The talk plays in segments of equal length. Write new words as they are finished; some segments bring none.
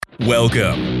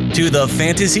Welcome to the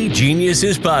Fantasy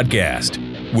Geniuses Podcast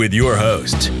with your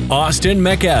hosts, Austin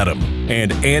McAdam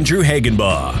and Andrew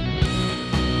Hagenbaugh.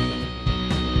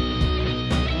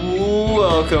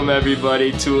 Welcome,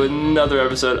 everybody, to another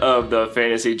episode of the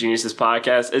Fantasy Geniuses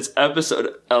Podcast. It's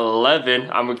episode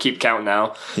 11. I'm going to keep counting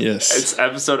now. Yes. It's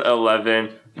episode 11.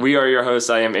 We are your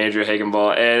hosts. I am Andrew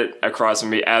Hagenbaugh, and across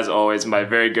from me, as always, my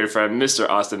very good friend, Mr.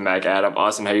 Austin McAdam.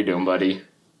 Austin, how you doing, buddy?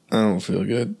 I don't feel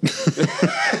good.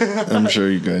 I'm sure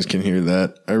you guys can hear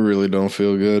that. I really don't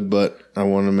feel good, but I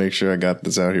want to make sure I got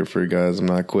this out here for you guys. I'm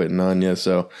not quitting on you,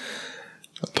 so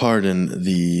pardon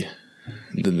the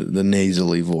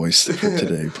nasally voice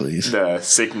today, please. The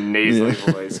sick nasally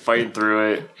voice, fighting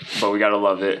through it, but we gotta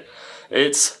love it.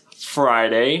 It's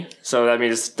Friday, so that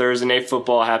means Thursday night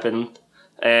football happened,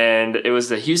 and it was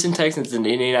the Houston Texans and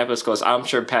the Indianapolis Colts. I'm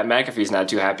sure Pat McAfee's not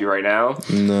too happy right now.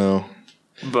 No.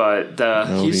 But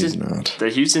he's not.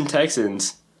 The Houston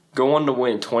Texans go on to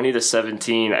win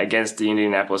 20-17 against the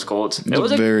Indianapolis Colts. It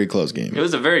was a very close game. It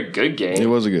was a very good game. It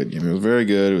was a good game. It was very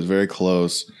good. It was very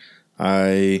close.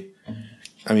 I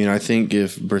think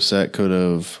if Brissett could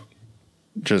have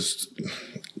just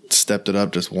stepped it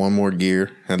up just one more gear,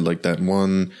 had like that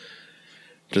one,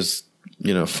 just,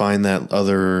 find that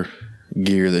other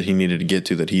gear that he needed to get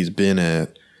to that he's been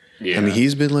at. Yeah. I mean,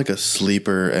 he's been like a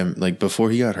sleeper, and like before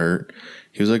he got hurt,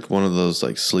 he was like one of those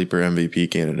like sleeper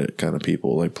MVP candidate kind of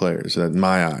people, like players. That in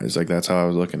my eyes, like that's how I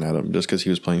was looking at him, just because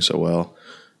he was playing so well.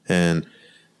 And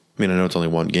I mean, I know it's only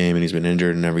one game and he's been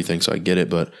injured and everything, so I get it.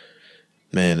 But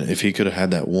man, if he could have had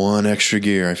that one extra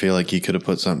gear, I feel like he could have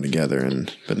put something together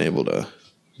and been able to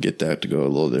get that to go a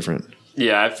little different.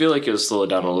 Yeah, I feel like it was slowed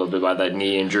down a little bit by that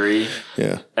knee injury.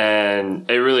 Yeah, and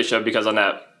it really showed because on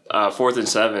that 4th and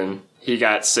 7. He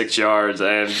got 6 yards,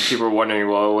 and people were wondering,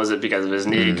 well, was it because of his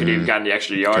knee? Mm-hmm. Could he have gotten the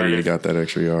extra yard? Could he have got that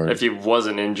extra yard if he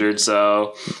wasn't injured?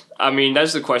 So, I mean,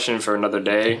 that's the question for another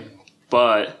day.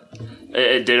 But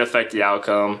it did affect the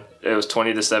outcome. It was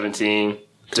 20-17.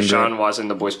 Deshaun Watson,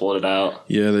 the boys pulled it out.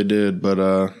 Yeah, they did.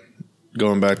 But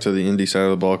going back to the Indy side of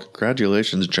the ball,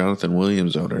 congratulations, Jonathan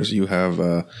Williams owners. You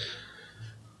have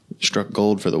struck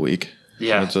gold for the week.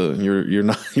 Yeah,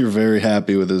 you're very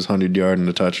happy with his 100-yard and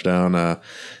a touchdown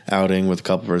outing with a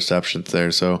couple of receptions there.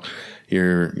 So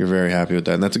you're very happy with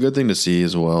that, and that's a good thing to see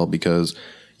as well because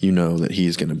you know that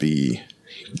he's going to be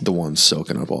the one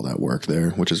soaking up all that work there,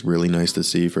 which is really nice to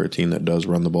see for a team that does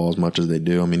run the ball as much as they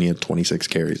do. I mean, he had 26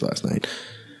 carries last night.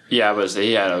 Yeah, but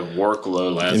he had a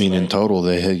workload last night. I mean, in total,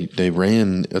 they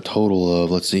ran a total of,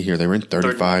 let's see here, they ran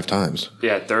 35 times.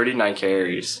 Yeah, 39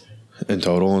 carries. In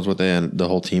total is what the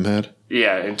whole team had?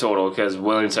 Yeah, in total, because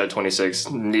Williams had 26,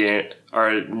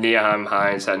 Nyheim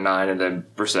Hines had 9, and then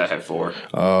Brissett had 4.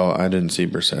 Oh, I didn't see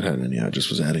Brissett had any. I just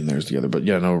was adding theirs together. But,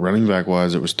 yeah, no, running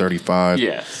back-wise, it was 35.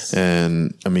 Yes.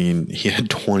 And, I mean, he had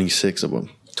 26 of them.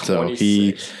 26. So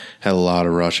he had a lot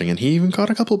of rushing, and he even caught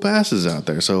a couple of passes out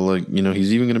there. So, like,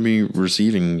 he's even going to be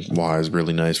receiving-wise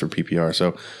really nice for PPR.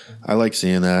 So I like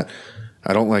seeing that.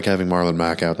 I don't like having Marlon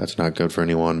Mack out. That's not good for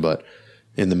anyone, but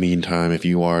in the meantime, if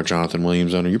you are a Jonathan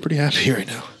Williams owner, you're pretty happy right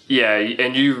now. Yeah,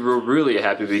 and you were really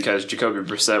happy because Jacoby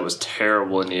Brissett was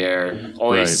terrible in the air.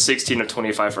 Only 16 of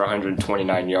 25 for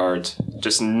 129 yards.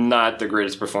 Just not the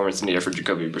greatest performance in the air for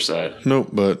Jacoby Brissett. Nope,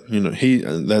 but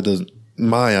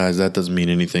my eyes, that doesn't mean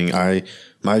anything.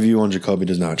 My view on Jacoby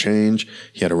does not change.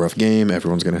 He had a rough game.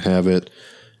 Everyone's going to have it.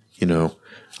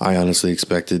 I honestly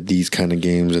expected these kind of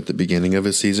games at the beginning of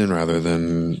his season rather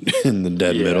than in the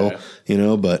dead middle.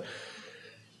 But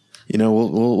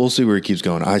we'll see where he keeps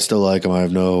going. I still like him.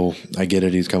 I get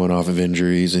it. He's coming off of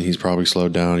injuries and he's probably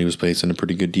slowed down. He was facing a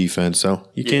pretty good defense, so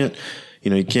you can't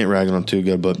rag on him too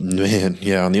good. But man,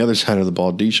 yeah, on the other side of the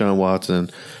ball, Deshaun Watson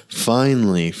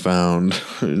finally found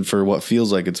for what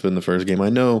feels like it's been the first game. I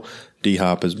know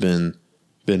D-Hop has been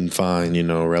fine,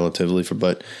 relatively,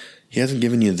 but he hasn't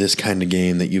given you this kind of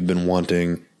game that you've been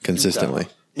wanting consistently.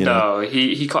 No,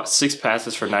 he caught 6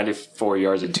 passes for 94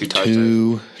 yards and 2 touchdowns.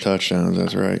 2 touchdowns,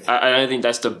 that's right. I think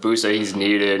that's the boost that he's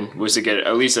needed, was to get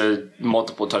at least a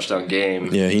multiple touchdown game.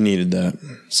 Yeah, he needed that.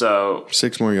 So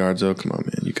 6 more yards, though. Come on,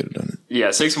 man. You could have done it.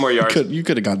 Yeah, 6 more yards. You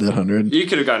could have got that 100. You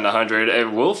could have gotten 100.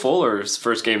 And Will Fuller's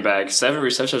first game back, 7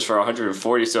 receptions for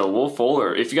 140. So Will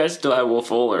Fuller, if you guys still have Will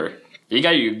Fuller, you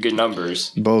got you good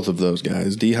numbers. Both of those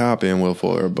guys, D-Hop and Will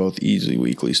Fuller, are both easy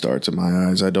weekly starts in my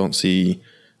eyes. I don't see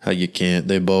how you can't.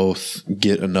 They both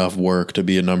get enough work to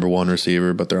be a number 1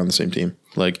 receiver, but they're on the same team.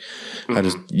 Like,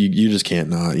 you just can't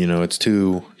not. It's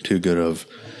too good of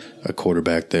a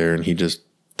quarterback there, and he just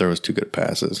throws 2 good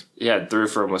passes. Yeah, threw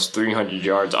for almost 300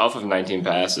 yards off of 19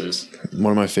 passes.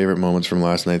 One of my favorite moments from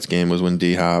last night's game was when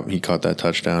D-Hop, he caught that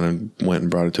touchdown and went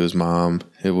and brought it to his mom.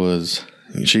 There's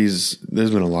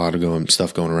been a lot of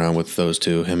stuff going around with those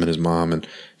two, him and his mom, and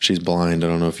she's blind. I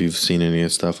don't know if you've seen any of the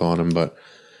stuff on him, but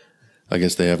I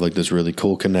guess they have like this really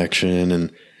cool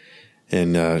connection,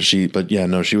 she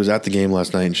was at the game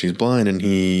last night and she's blind, and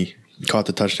he caught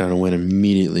the touchdown and went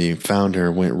immediately, found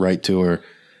her, went right to her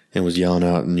and was yelling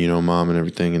out and, mom and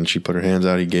everything, and she put her hands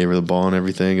out, he gave her the ball and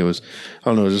everything. It was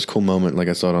just a cool moment. Like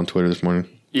I saw it on Twitter this morning.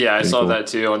 Yeah, I saw that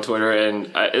too on Twitter, and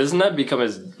isn't that become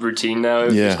his routine now?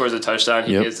 If he scores a touchdown,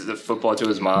 he gives the football to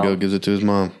his mom. Gives it to his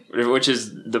mom. Which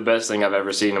is the best thing I've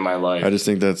ever seen in my life. I just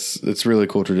think it's really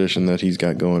cool tradition that he's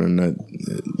got going, and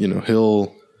that,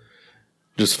 he'll,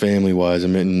 just family-wise, it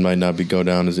might not go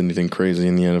down as anything crazy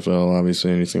in the NFL,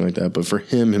 obviously, anything like that, but for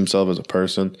himself as a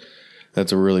person,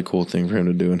 that's a really cool thing for him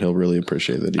to do, and he'll really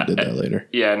appreciate that he did that later.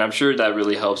 Yeah, and I'm sure that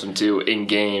really helps him too in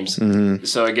games. Mm-hmm.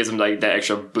 So it gives him like that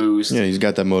extra boost. Yeah, he's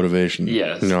got that motivation.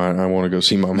 Yes. I want to go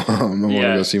see my mom. I want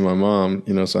to go see my mom,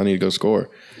 so I need to go score.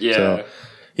 Yeah.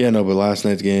 So, but last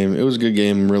night's game, it was a good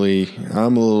game, really.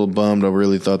 I'm a little bummed. I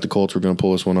really thought the Colts were going to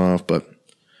pull this one off, but,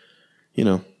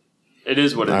 it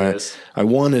is what it is. I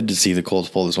wanted to see the Colts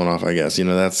pull this one off, I guess.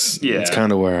 That's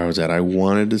kind of where I was at. I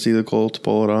wanted to see the Colts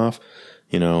pull it off.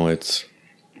 It's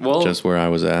just where I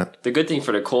was at. The good thing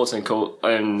for the Colts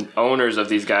and owners of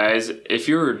these guys, if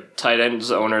you're tight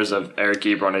ends owners of Eric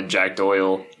Ebron and Jack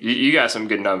Doyle, you got some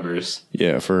good numbers.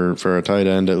 Yeah, for a tight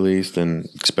end at least, and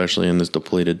especially in this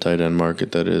depleted tight end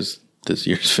market that is this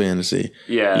year's fantasy.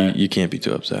 Yeah. You can't be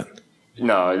too upset.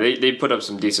 No, they put up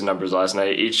some decent numbers last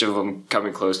night, each of them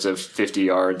coming close to 50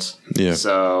 yards. Yeah.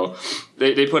 So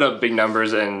they put up big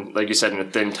numbers, and like you said, in a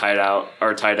thin tight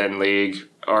end league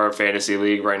or a fantasy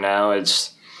league right now,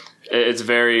 it's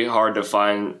very hard to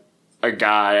find a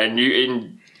guy. And you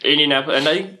in Indianapolis, and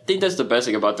I think that's the best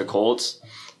thing about the Colts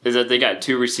is that they got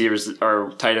 2 receivers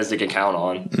or tight ends they can count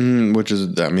on. Which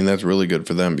is, that's really good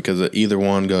for them because either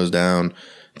one goes down.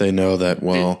 They know that,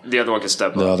 the other one can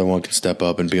step up. The other one can step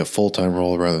up and be a full-time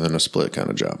role rather than a split kind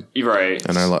of job. Right.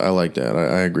 And I like that.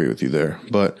 I agree with you there.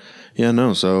 But,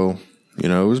 so, it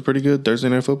was a pretty good Thursday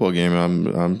night football game.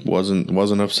 I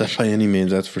wasn't upset by any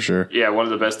means, that's for sure. Yeah, one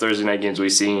of the best Thursday night games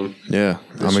we've seen. Yeah.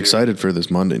 I'm excited for this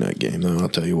Monday night game, though, I'll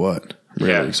tell you what.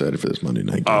 Really excited for this Monday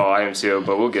night game. Oh, I am too,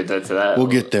 but we'll get to that. We'll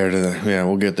get there to that. Yeah,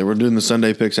 we'll get there. We're doing the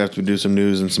Sunday picks after we do some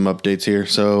news and some updates here.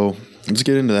 So let's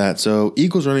get into that. So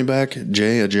Eagles running back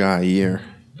Jay Ajayi,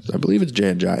 I believe it's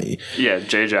Jay Ajayi. Yeah,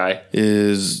 Jay Ajayi.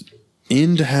 Is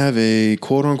in to have a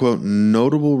quote-unquote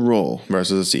notable role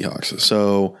versus the Seahawks.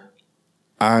 So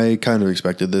I kind of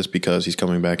expected this because he's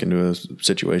coming back into a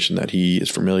situation that he is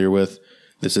familiar with.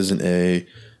 This isn't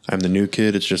I'm the new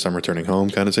kid, it's just I'm returning home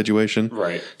kind of situation.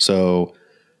 Right. So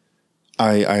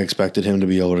I expected him to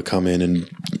be able to come in and,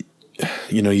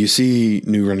 you see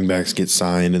new running backs get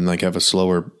signed and like have a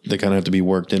slower, they kind of have to be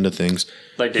worked into things.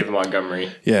 Like David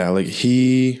Montgomery. Yeah, like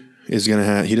he doesn't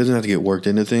have to get worked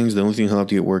into things. The only thing he'll have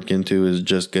to get worked into is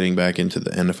just getting back into the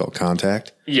NFL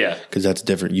contact. Yeah. Because that's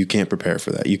different. You can't prepare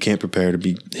for that. You can't prepare to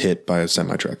be hit by a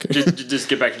semi-truck. just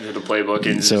get back into the playbook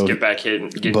and just get back hit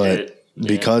and get hit.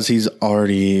 Because he's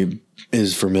already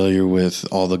is familiar with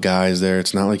all the guys there,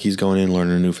 it's not like he's going in,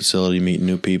 learning a new facility, meeting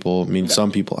new people. I mean,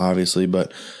 some people obviously,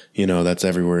 but that's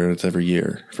everywhere. It's every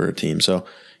year for a team. So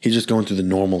he's just going through the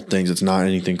normal things. It's not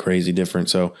anything crazy different.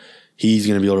 So he's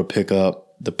going to be able to pick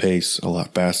up the pace a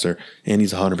lot faster, and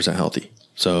he's 100% healthy.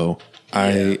 So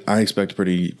I expect a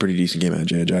pretty decent game out of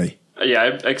Jay Ajayi. Yeah,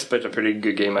 I expect a pretty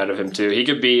good game out of him too. He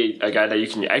could be a guy that you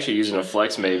can actually use in a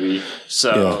flex maybe.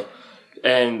 So. Yeah.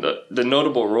 And the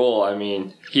notable role, I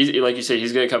mean, he's like you said,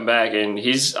 he's going to come back, and I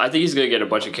think he's going to get a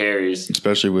bunch of carries,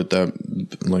 especially with that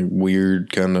like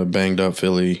weird kind of banged up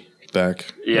Philly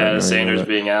back. Yeah, Sanders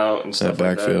being out and stuff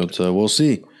that backfield. Like that. So we'll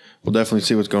see. We'll definitely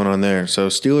see what's going on there. So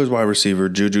Steelers wide receiver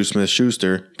Juju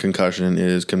Smith-Schuster concussion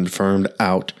is confirmed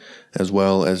out, as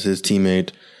well as his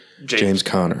teammate James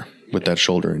Conner with that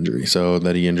shoulder injury. So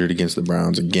that he injured against the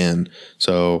Browns again.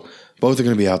 So both are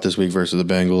going to be out this week versus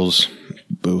the Bengals.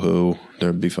 Boo-hoo.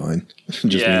 They'll be fine.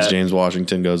 Just means James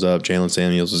Washington goes up. Jalen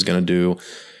Samuels is going to do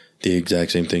the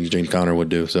exact same things James Conner would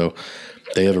do. So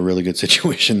they have a really good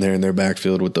situation there in their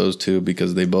backfield with those two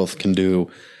because they both can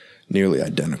do nearly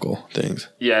identical things.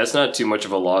 Yeah, it's not too much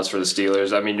of a loss for the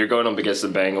Steelers. I mean, you're going up against the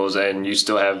Bengals, and you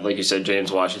still have, like you said,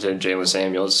 James Washington and Jalen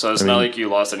Samuels. So it's not like you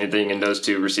lost anything in those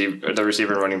two the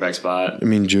receiver and running back spot. I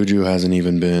mean, Juju hasn't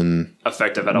even been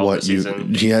effective at all this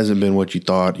season. He hasn't been what you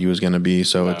thought he was going to be,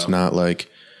 so it's not like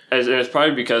And it's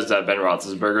probably because that Ben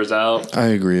Roethlisberger's out. I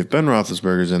agree. If Ben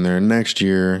Roethlisberger's in there next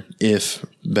year, if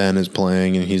Ben is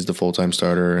playing and he's the full-time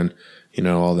starter and,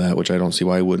 all that, which I don't see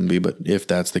why he wouldn't be, but if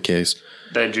that's the case,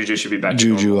 then Juju should be back.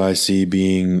 Juju, I see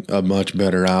being a much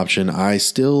better option. I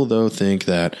still, though, think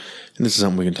that, and this is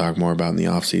something we can talk more about in the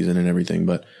offseason and everything,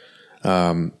 but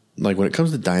like when it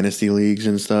comes to dynasty leagues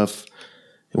and stuff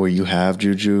where you have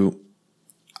Juju,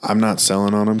 I'm not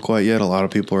selling on him quite yet. A lot of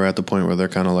people are at the point where they're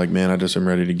kind of like, man, I just am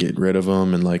ready to get rid of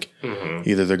him. And like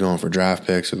either they're going for draft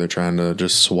picks or they're trying to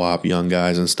just swap young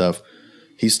guys and stuff.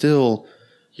 He's still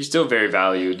very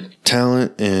valued.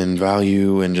 Talent and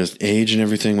value and just age and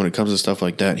everything when it comes to stuff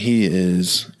like that. He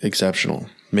is exceptional.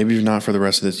 Maybe not for the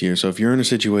rest of this year. So if you're in a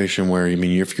situation where,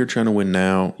 if you're trying to win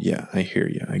now, yeah, I hear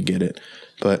you. I get it.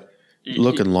 But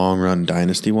looking long run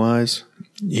dynasty wise,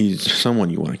 he's someone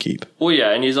you want to keep. Well,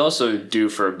 yeah, and he's also due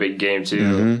for a big game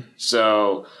too.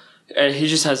 So, and he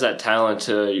just has that talent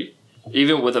to,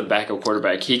 even with a backup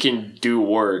quarterback, he can do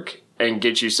work and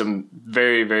get you some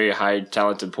very, very high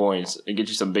talented points and get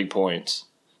you some big points.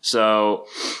 So,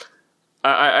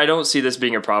 I don't see this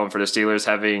being a problem for the Steelers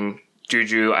having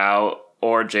Juju out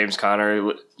or James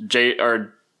Conner.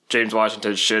 James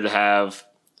Washington should have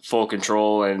full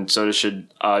control, and so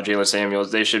should Jalen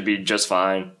Samuels. They should be just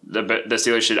fine. The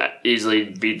Steelers should easily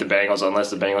beat the Bengals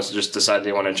unless the Bengals just decide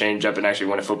they want to change up and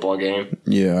actually win a football game.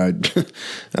 Yeah,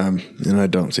 and I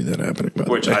don't see that happening.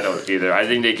 Which I don't either. I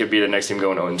think they could be the next team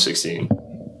going 0-16.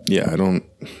 Yeah,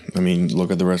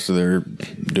 look at the rest of their.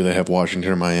 Do they have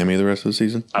Washington or Miami the rest of the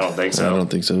season? I don't think so. I don't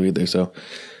think so either. So,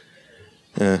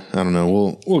 I don't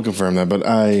know. We'll confirm that, but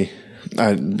I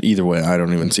either way, I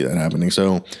don't even see that happening.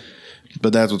 So.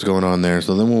 But that's what's going on there.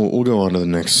 So then we'll go on to the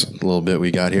next little bit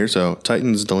we got here. So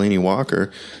Titans' Delaney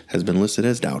Walker has been listed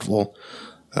as doubtful.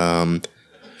 He's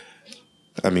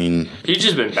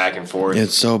just been back and forth.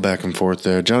 It's so back and forth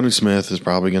there. Jonnu Smith is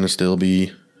probably going to still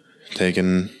be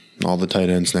taking all the tight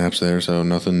end snaps there. So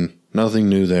nothing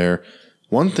new there.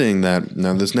 One thing now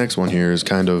this next one here is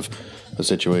kind of a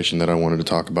situation that I wanted to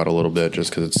talk about a little bit just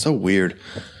because it's so weird.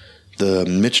 The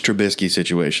Mitch Trubisky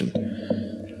situation.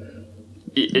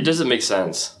 It doesn't make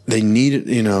sense. They needed,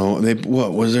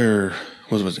 what was there?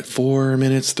 Was it 4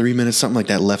 minutes, 3 minutes, something like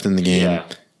that left in the game? Yeah.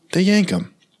 They yank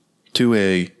him to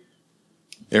a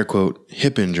air quote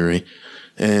hip injury,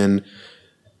 and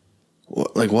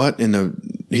like what in the?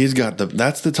 He's got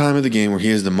that's the time of the game where he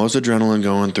has the most adrenaline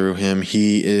going through him.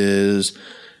 He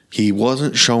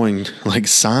wasn't showing like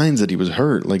signs that he was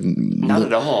hurt, like not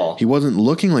at all. He wasn't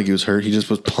looking like he was hurt. He just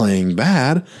was playing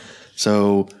bad.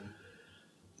 So.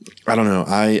 I don't know.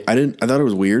 I thought it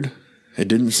was weird. It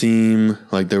didn't seem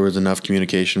like there was enough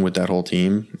communication with that whole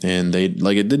team, and it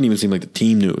didn't even seem like the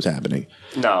team knew it was happening.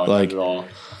 No, not at all.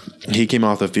 He came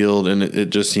off the field, and it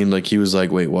just seemed like he was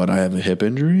like, "Wait, what? I have a hip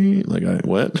injury? Like,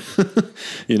 what?"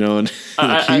 And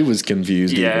he was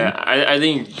confused. Yeah, I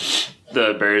think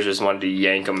the Bears just wanted to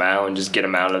yank him out and just get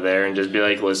him out of there and just be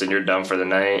like, "Listen, you're done for the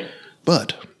night."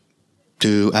 But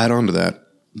to add on to that,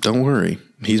 don't worry.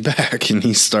 He's back, and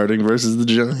he's starting versus the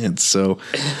Giants. So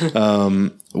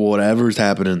whatever's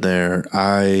happening there,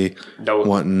 I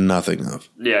want nothing of.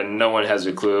 Yeah, no one has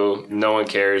a clue. No one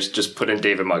cares. Just put in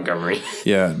David Montgomery.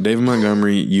 Yeah, David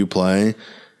Montgomery, you play.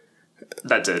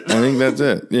 That's it. I think that's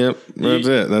it. Yep, that's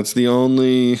it. That's the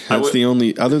only.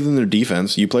 Other than their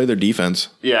defense, you play their defense.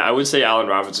 Yeah, I would say Allen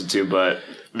Robinson too, but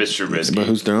Mr. Trubisky. But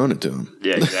who's throwing it to him?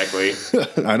 Yeah, exactly.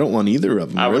 I don't want either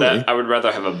of them. I would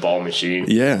rather have a ball machine.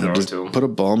 Yeah, just put a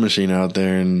ball machine out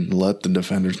there and let the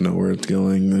defenders know where it's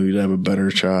going. We'd have a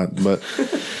better shot. But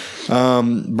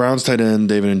Browns tight end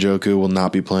David Njoku will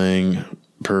not be playing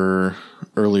per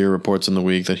earlier reports in the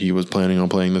week that he was planning on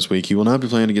playing this week. He will not be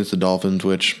playing against the Dolphins,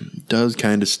 which does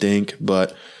kind of stink,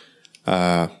 but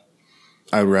I'd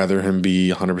rather him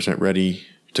be 100% ready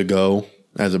to go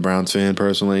as a Browns fan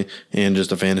personally and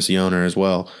just a fantasy owner as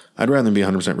well. I'd rather him be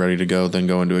 100% ready to go than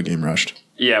go into a game rushed.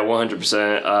 Yeah,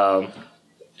 100%.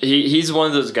 He's one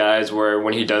of those guys where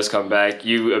when he does come back,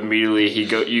 you immediately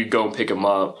you go and pick him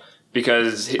up.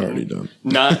 Because already done.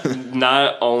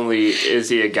 Not only is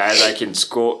he a guy that can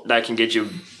score, that can get you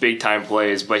big time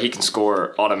plays, but he can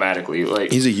score automatically.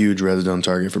 Like he's a huge red zone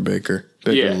target for Baker.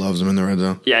 Baker loves him in the red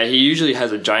zone. Yeah, he usually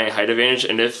has a giant height advantage,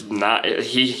 and if not,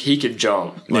 he could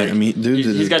jump. Like, yeah, I mean, dude,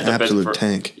 he's got the absolute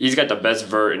tank. He's got the best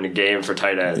vert in the game for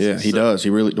tight ends. Yeah, he does. He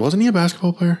really wasn't he a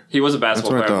basketball player? He was a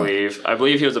basketball player, I believe. I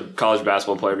believe he was a college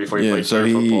basketball player before he played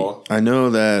football.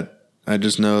 I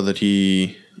just know that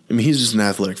he. I mean, he's just an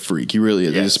athletic freak. He really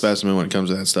is. Yes. He's a specimen when it comes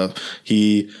to that stuff.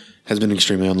 He has been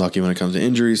extremely unlucky when it comes to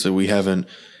injuries, so we haven't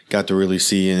got to really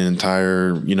see an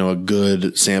entire, a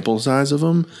good sample size of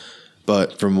him.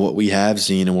 But from what we have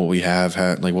seen and what we have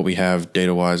had, like what we have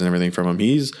data wise and everything from him,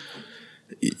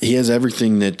 he has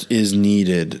everything that is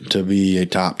needed to be a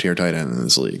top tier tight end in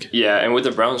this league. Yeah, and with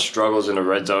the Browns' struggles in the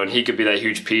red zone, he could be that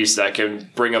huge piece that can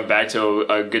bring them back to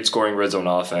a good scoring red zone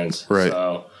offense. Right.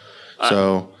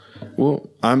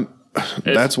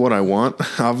 That's what I want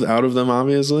out of them,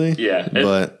 obviously. Yeah,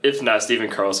 but if not, Steven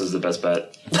Carlson is the best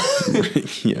bet.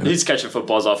 Yeah. He's catching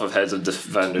footballs off of heads of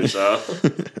defenders. So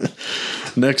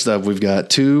next up, we've got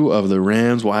two of the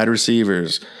Rams wide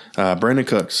receivers. Brandon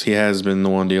Cooks, he has been the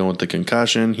one dealing with the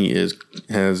concussion. He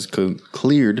has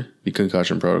cleared the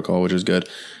concussion protocol, which is good.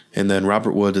 And then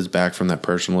Robert Woods is back from that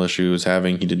personal issue he was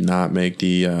having. He did not make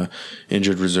the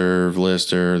injured reserve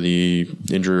list or the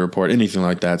injury report, anything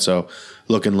like that. So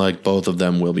looking like both of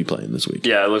them will be playing this week.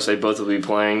 Yeah, it looks like both will be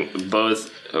playing.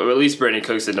 Both, or at least Brandon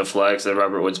Cooks in the flex and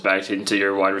Robert Woods back into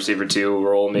your wide receiver 2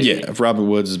 role, maybe. Yeah, if Robert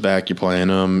Woods is back, you're playing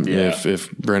him. Yeah.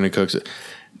 If Brandon Cooks,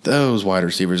 those wide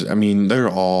receivers, I mean, they're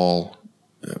all.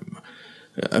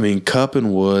 I mean, Kupp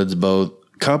and Woods both.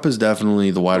 Kupp is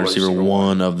definitely the wide receiver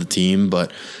 1 of the team,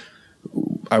 but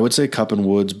I would say Kupp and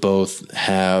Woods both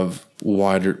have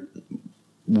wide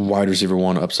receiver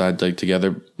 1 upside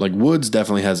together. Like Woods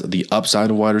definitely has the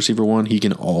upside of wide receiver 1. He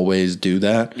can always do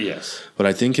that. Yes. But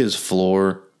I think his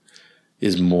floor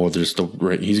is more just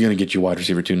he's going to get you wide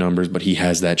receiver 2 numbers, but he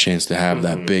has that chance to have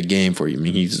that big game for you. I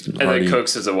mean, then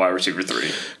Cooks is a wide receiver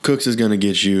 3. Cooks is going to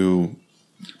get you.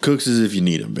 Cooks is if you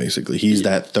need him, basically. He's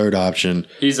that third option.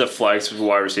 He's a flex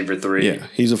wide receiver 3. Yeah,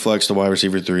 he's a flex to wide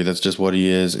receiver 3. That's just what he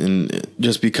is. And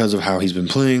just because of how he's been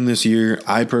playing this year,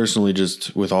 I personally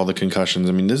just, with all the concussions,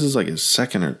 I mean, this is like his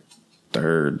second or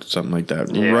third, something like that,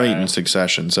 right in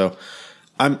succession. So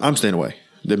I'm staying away,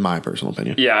 in my personal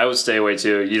opinion. Yeah, I would stay away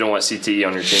too. You don't want CTE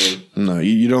on your team. No,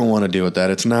 you don't want to deal with that.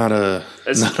 It's not a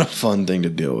fun thing to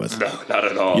deal with. No, not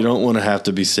at all. You don't want to have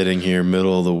to be sitting here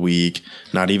middle of the week.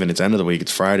 Not even it's end of the week.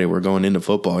 It's Friday. We're going into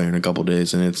football here in a couple of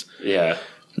days, and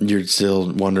you're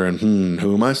still wondering,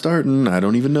 who am I starting? I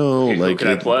don't even know. Who can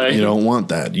I play? You don't want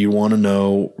that. You want to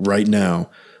know right now.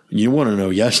 You want to know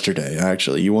yesterday,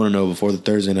 actually. You want to know before the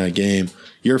Thursday night game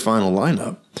your final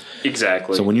lineup.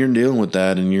 Exactly. So when you're dealing with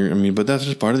that, but that's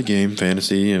just part of the game,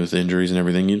 fantasy, and with injuries and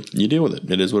everything, you deal with it.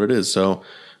 It is what it is. So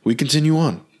we continue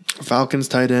on. Falcons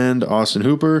tight end Austin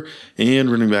Hooper and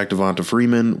running back Devonta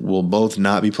Freeman will both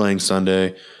not be playing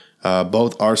Sunday.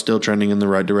 Both are still trending in the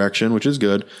right direction, which is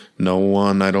good. I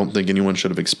don't think anyone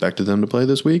should have expected them to play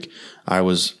this week. I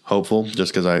was hopeful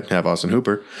just because I have Austin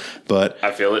Hooper, but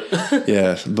I feel it.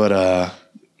 yeah, but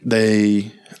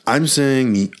I'm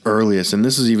saying the earliest, and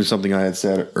this is even something I had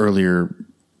said earlier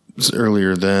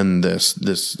than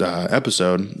this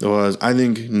episode, was I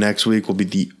think next week will be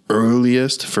the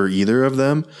earliest for either of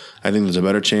them. I think there's a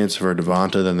better chance for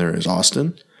Devonta than there is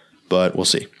Austin, but we'll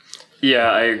see. Yeah,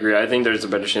 I agree. I think there's a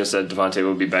better chance that Devontae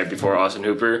will be back before Austin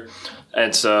Hooper.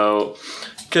 And so,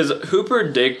 because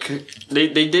Hooper they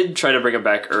did try to bring him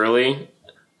back early.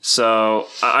 So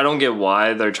I don't get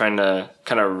why they're trying to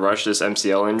kind of rush this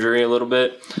MCL injury a little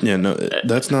bit. Yeah, no,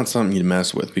 that's not something you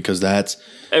mess with because that's.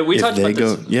 And we talked about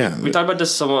this. Yeah, we talked about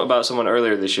this about someone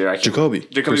earlier this year. Jacoby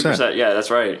Brissett. Yeah,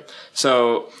 that's right.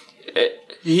 So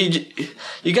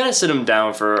you got to sit him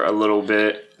down for a little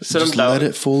bit. Just let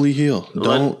it fully heal.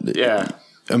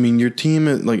 I mean, your team,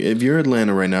 like if you're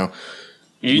Atlanta right now,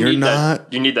 you need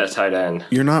that tight end.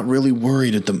 You're not really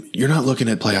worried at them. You're not looking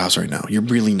at playoffs right now. You're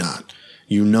really not.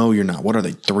 You're not. What are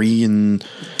they?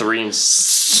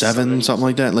 3-7, something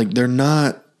like that. Like they're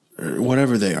not.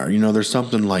 Whatever they are, there's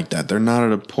something like that. They're not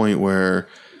at a point where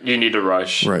you need to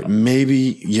rush. Right.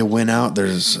 Maybe you win out.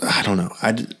 I don't know.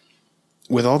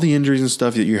 With all the injuries and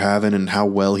stuff that you're having and how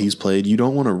well he's played, you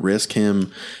don't want to risk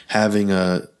him having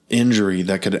a injury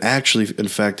that could actually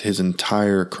affect his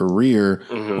entire career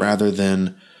rather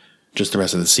than just the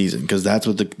rest of the season. Because that's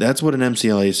what an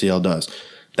MCL ACL does.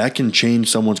 That can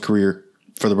change someone's career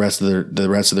for the rest of their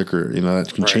career.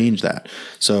 That can change that.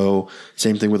 So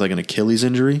same thing with like an Achilles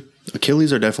injury.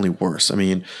 Achilles are definitely worse. I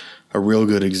mean, a real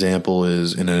good example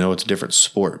is, and I know it's a different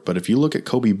sport, but if you look at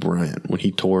Kobe Bryant when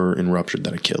he tore and ruptured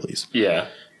that Achilles,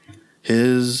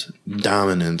 his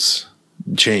dominance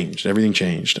changed. Everything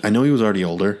changed. I know he was already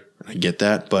older. I get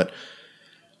that, but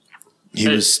he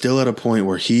was still at a point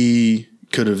where he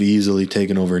could have easily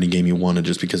taken over any game he wanted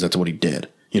just because that's what he did.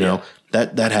 You know,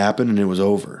 that happened and it was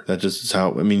over. That just is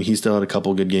how. I mean, he still had a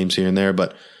couple good games here and there,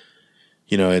 but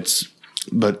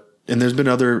and there's been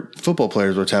other football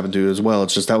players where it's happened to as well.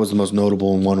 It's just that was the most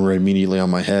notable and one right immediately on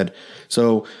my head.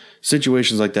 So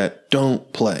situations like that,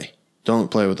 don't play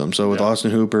with them. So with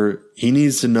Austin Hooper, he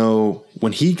needs to know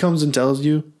when he comes and tells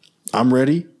you, I'm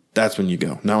ready, that's when you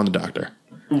go, not when the doctor.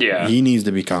 Yeah. He needs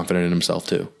to be confident in himself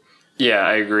too. Yeah,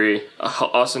 I agree.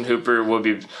 Austin Hooper will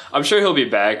be. I'm sure he'll be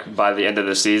back by the end of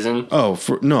the season. Oh,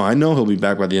 I know he'll be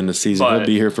back by the end of the season. He'll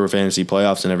be here for fantasy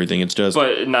playoffs and everything. It's just,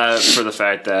 but not for the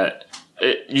fact that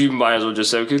you might as well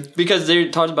just say because they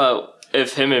talked about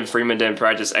if him and Freeman didn't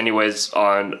practice anyways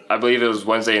on, I believe it was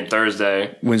Wednesday and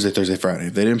Thursday. Wednesday, Thursday, Friday.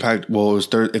 If they didn't practice, well, it was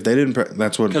Thursday. If they didn't,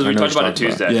 that's what because we talked about it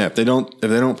Tuesday. Yeah, if they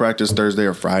don't practice Thursday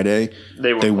or Friday,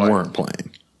 they weren't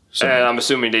playing. So. And I'm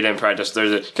assuming they didn't practice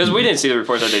Thursday because we didn't see the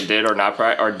reports that they did or not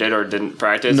or didn't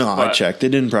practice. No, I checked. They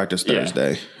didn't practice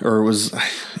Thursday, or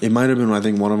it might have been. I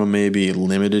think one of them maybe a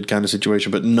limited kind of situation,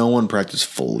 but no one practiced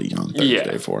fully on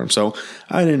Thursday for him. So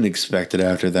I didn't expect it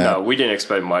after that. No, we didn't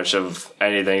expect much of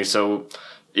anything. So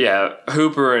yeah,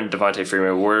 Hooper and Devontae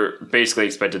Freeman were basically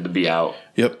expected to be out.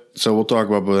 Yep. So we'll talk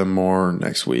about them more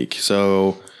next week.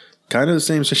 So. Kind of the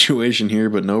same situation here,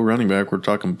 but no running back. We're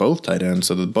talking both tight ends.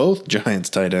 So both Giants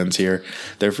tight ends here,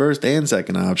 their first and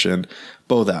second option,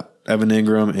 both out. Evan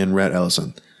Ingram and Rhett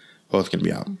Ellison, both can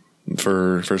be out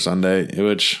for Sunday,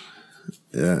 which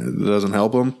it doesn't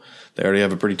help them. They already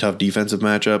have a pretty tough defensive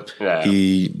matchup. Yeah.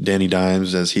 Danny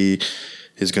Dimes, as he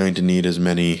is going to need as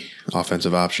many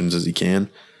offensive options as he can.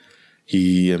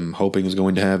 He, I'm hoping, is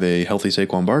going to have a healthy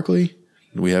Saquon Barkley.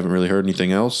 We haven't really heard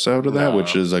anything else out of that,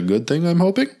 which is a good thing, I'm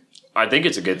hoping. I think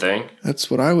it's a good thing. That's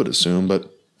what I would assume,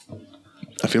 but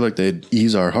I feel like they'd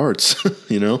ease our hearts,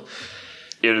 Either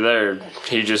there,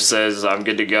 he just says, I'm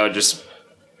good to go. Just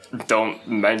don't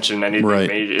mention anything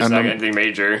major. It's not anything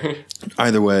major.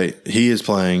 Either way, he is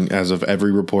playing as of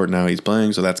every report now. He's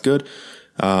playing, so that's good.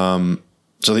 But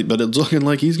it's looking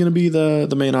like he's going to be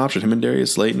the main option. Him and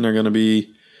Darius Slayton are going to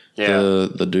be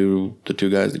the two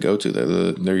guys to go to.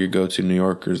 They're your go-to New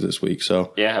Yorkers this week.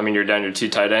 So yeah, I mean you're down your two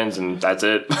tight ends and that's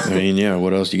it. I mean, yeah,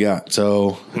 what else you got?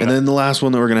 So and then the last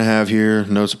one that we're gonna have here,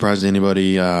 no surprise to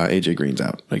anybody, AJ Green's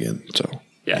out again. So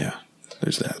yeah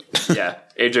there's that. Yeah,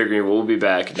 AJ Green will be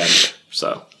back next.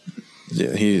 So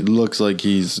yeah, he looks like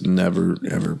he's never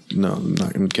ever. No,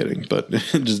 I'm kidding, but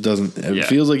it just doesn't. It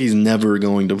feels like he's never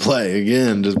going to play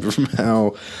again, just from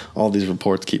how all these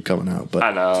reports keep coming out. But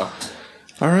I know.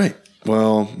 All right.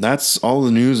 Well, that's all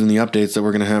the news and the updates that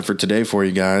we're going to have for today for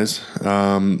you guys.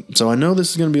 So I know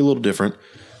this is going to be a little different.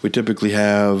 We typically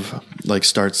have like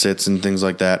start sits and things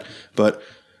like that, but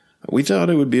we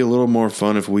thought it would be a little more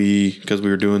fun if because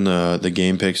we were doing the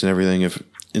game picks and everything, if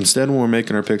instead when we're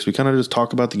making our picks, we kind of just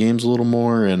talk about the games a little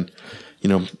more and,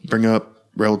 bring up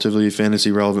relatively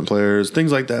fantasy relevant players,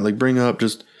 things like that. Like bring up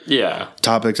just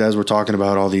topics as we're talking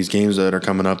about all these games that are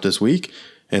coming up this week,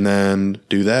 and then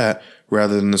do that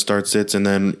rather than the start sits. And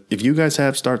then if you guys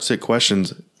have start sit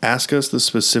questions, ask us the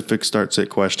specific start sit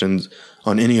questions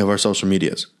on any of our social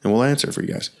medias, and we'll answer for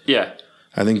you guys. Yeah.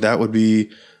 I think that would be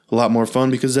a lot more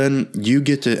fun because then you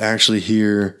get to actually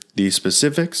hear the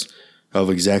specifics of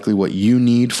exactly what you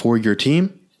need for your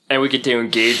team. And we get to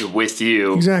engage with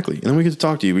you. Exactly. And then we get to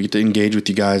talk to you. We get to engage with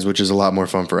you guys, which is a lot more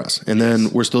fun for us. And then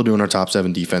we're still doing our top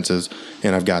 7 defenses,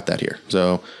 and I've got that here.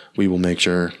 So we will make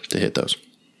sure to hit those.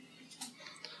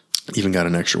 Even got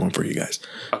an extra one for you guys.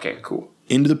 Okay, cool.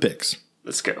 Into the picks.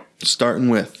 Let's go. Starting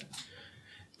with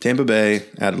Tampa Bay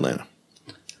at Atlanta.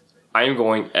 I am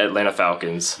going Atlanta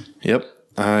Falcons. Yep.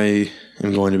 I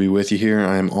am going to be with you here.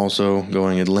 I am also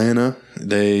going Atlanta.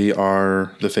 They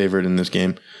are the favorite in this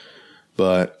game.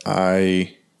 But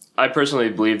I personally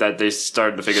believe that they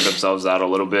started to figure themselves out a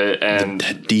little bit, and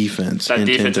that defense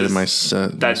is my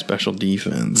special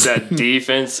defense. That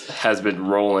defense has been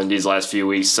rolling these last few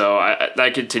weeks, so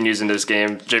that continues in this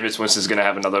game. Jameis Winston's going to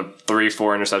have another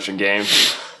 3-4 interception game,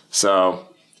 so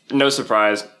no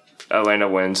surprise, Atlanta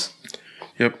wins.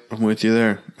 Yep, I'm with you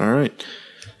there. All right,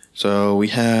 so we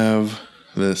have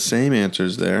the same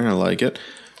answers there. I like it.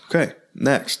 Okay,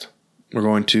 next we're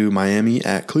going to Miami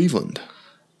at Cleveland.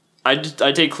 I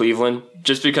take Cleveland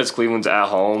just because Cleveland's at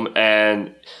home,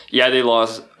 and they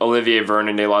lost Olivier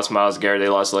Vernon, they lost Myles Garrett, they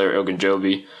lost Larry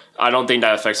Ogunjobi. I don't think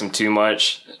that affects them too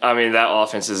much. I mean, that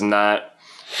offense is not.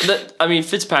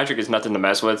 Fitzpatrick is nothing to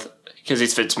mess with because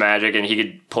he's Fitzmagic and he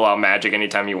could pull out magic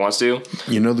anytime he wants to.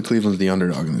 You know the Cleveland's the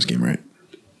underdog in this game, right?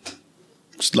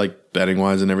 Just like betting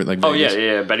wise and everything. Like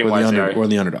Vegas. Betting wise, or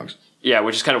the underdogs. Yeah,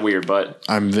 which is kind of weird, but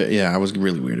I was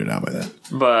really weirded out by that.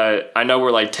 But I know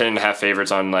we're like 10.5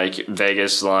 favorites on like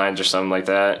Vegas lines or something like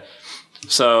that.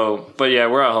 So, but yeah,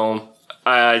 we're at home.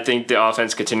 I think the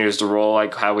offense continues to roll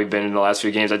like how we've been in the last few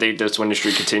games. I think this winning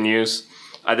streak continues.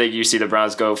 I think you see the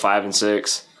Browns go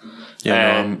 5-6.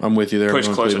 Yeah, no, I'm with you there. Push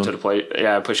closer to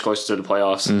the push closer to the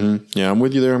playoffs. Mm-hmm. Yeah, I'm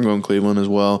with you there. I'm going Cleveland as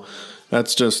well.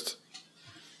 That's just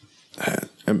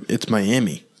it's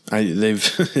Miami.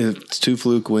 It's 2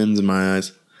 fluke wins in my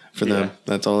eyes. for them.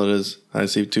 That's all it is. I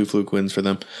see 2 fluke wins for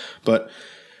them. But,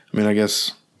 I mean, I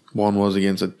guess one was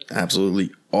against an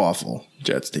absolutely awful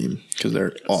Jets team because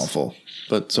they're awful.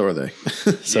 But so are they.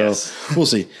 So we'll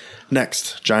see.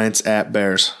 Next, Giants at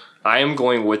Bears. I am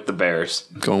going with the Bears.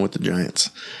 Going with the Giants.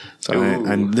 So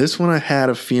this one I had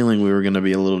a feeling we were going to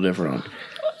be a little different on.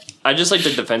 I just like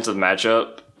the defensive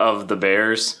matchup of the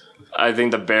Bears. I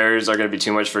think the Bears are going to be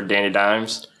too much for Danny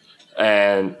Dimes.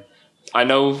 And I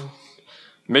know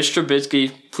Mitch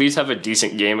Trubisky, please have a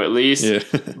decent game at least. Yeah.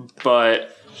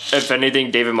 But if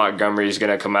anything, David Montgomery is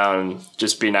going to come out and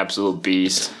just be an absolute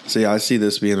beast. See, I see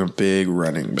this being a big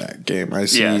running back game. I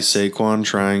see Saquon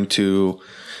trying to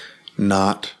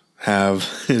not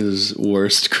have his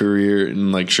worst career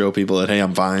and like show people that, hey,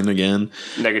 I'm fine again.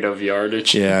 Negative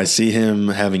yardage. Yeah, I see him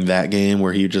having that game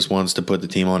where he just wants to put the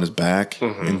team on his back,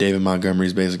 and David Montgomery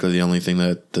is basically the only thing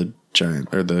that the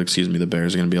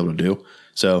Bears are going to be able to do.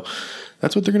 So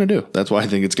that's what they're going to do. That's why I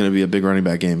think it's going to be a big running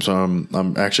back game. So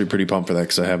I'm actually pretty pumped for that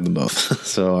because I have them both.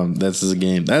 So this is a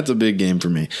game. That's a big game for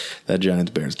me. That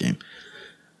Giants Bears game.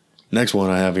 Next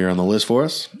one I have here on the list for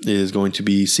us is going to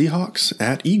be Seahawks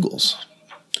at Eagles.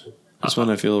 This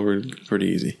one I feel pretty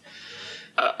easy.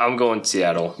 I'm going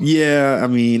Seattle. Yeah, I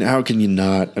mean, how can you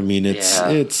not? I mean, it's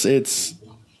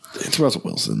Russell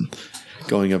Wilson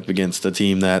going up against a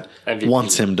team that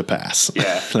wants him to pass.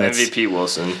 Yeah, MVP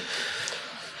Wilson.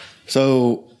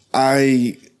 So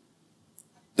I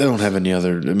don't have any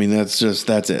other. I mean, that's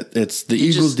it. It's the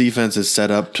Eagles' defense is set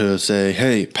up to say,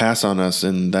 "Hey, pass on us,"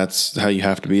 and that's how you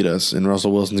have to beat us. And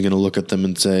Russell Wilson's going to look at them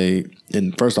and say,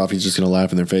 and first off, he's just going to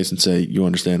laugh in their face and say, "You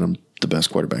understand, I'm the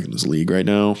best quarterback in this league right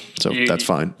now, so that's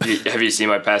fine." Have you seen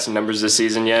my passing numbers this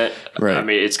season yet? Right. I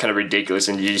mean, it's kind of ridiculous.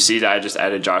 And you see that I just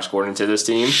added Josh Gordon to this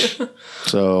team.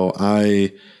 So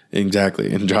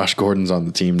exactly, and Josh Gordon's on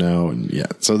the team now, and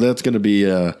so that's going to be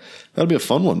that'll be a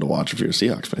fun one to watch if you're a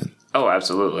Seahawks fan. Oh,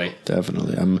 absolutely,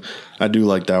 definitely. I do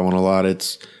like that one a lot.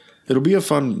 It'll be a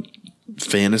fun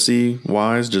fantasy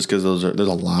wise, just because there's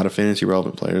a lot of fantasy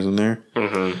relevant players in there.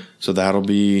 Mm-hmm. So that'll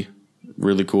be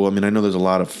really cool. I mean, I know there's a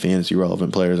lot of fantasy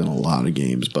relevant players in a lot of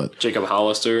games, but Jacob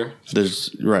Hollister.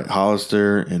 There's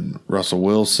Hollister and Russell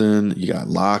Wilson. You got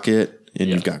Lockett, and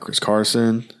you've got Chris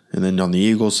Carson, and then on the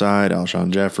Eagles side,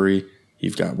 Alshon Jeffrey.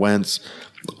 You've got Wentz.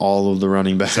 All of the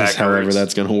running backs, however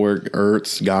that's going to work.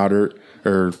 Ertz, Goddard,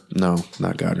 or no,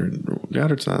 not Goddard.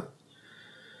 Goddard's not.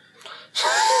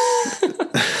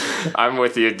 I'm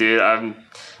with you, dude.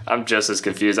 I'm just as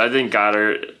confused. I think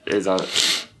Goddard is on.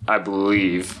 I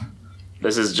believe.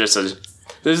 This is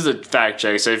a fact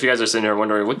check. So if you guys are sitting here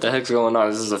wondering what the heck's going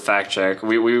on, this is a fact check.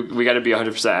 We got to be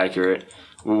 100% accurate.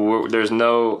 There's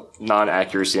no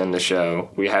non-accuracy on the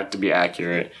show. We have to be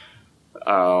accurate.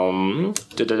 Do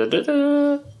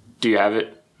you have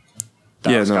it?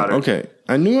 Goddard. Okay.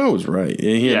 I knew I was right.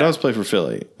 He does play for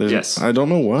Philly. Yes. I don't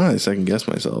know why I second guessed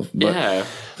myself. But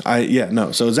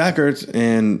So Zach Ertz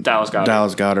and Dallas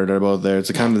Goedert are both there.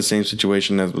 It's kind of the same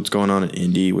situation as what's going on in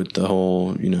Indy with the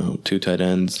whole, 2 tight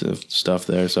ends of stuff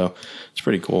there. So it's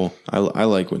pretty cool. I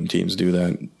like when teams do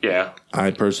that. Yeah.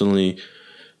 I personally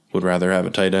would rather have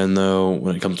a tight end though.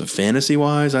 When it comes to fantasy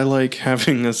wise, I like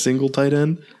having a single tight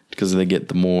end because they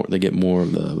get more of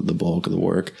the bulk of the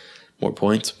work, more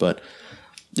points, but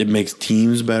it makes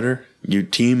teams better. Your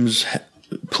teams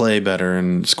play better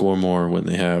and score more when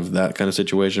they have that kind of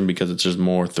situation because it's just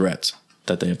more threats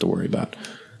that they have to worry about.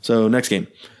 So next game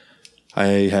I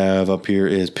have up here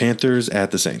is Panthers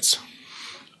at the Saints.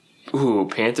 Ooh,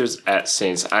 Panthers at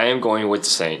Saints. I am going with the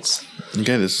Saints.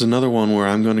 Okay, this is another one where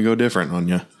I'm going to go different on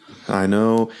you. I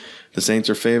know the Saints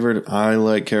are favored. I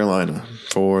like Carolina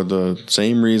for the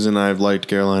same reason I've liked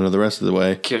Carolina the rest of the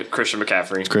way. Christian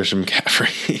McCaffrey. It's Christian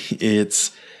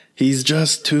McCaffrey. He's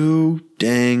just too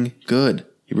dang good.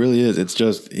 He really is.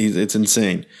 It's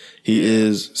insane. He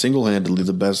is single-handedly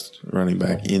the best running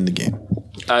back in the game.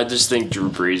 I just think Drew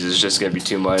Brees is just going to be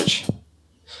too much.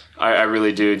 I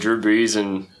really do. Drew Brees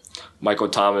and Michael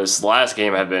Thomas last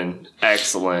game have been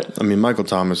excellent. I mean, Michael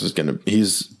Thomas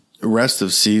he's rest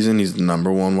of season, he's the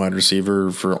number one wide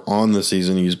receiver on the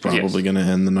season. He's probably going to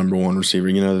end the number one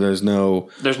receiver. There's no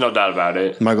doubt about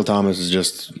it. Michael Thomas is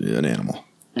just an animal.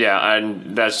 Yeah,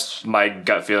 and that's my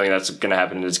gut feeling that's going to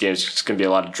happen in this game. It's just going to be a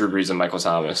lot of Drew Brees and Michael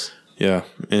Thomas. Yeah,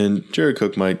 and Jared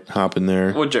Cook might hop in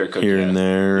there Jared Cook, and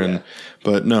there.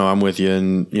 But no, I'm with you.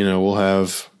 And, we'll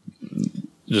have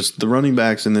just the running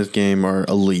backs in this game are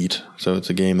elite. So it's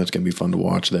a game that's going to be fun to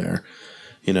watch there.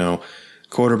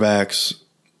 Quarterbacks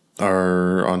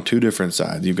are on 2 different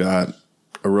sides. You've got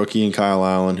a rookie in Kyle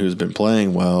Allen who's been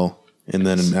playing well, and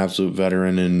then an absolute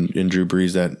veteran in Drew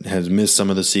Brees that has missed some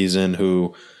of the season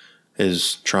who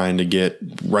is trying to get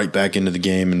right back into the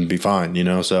game and be fine,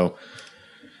 So,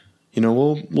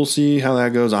 we'll see how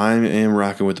that goes. I am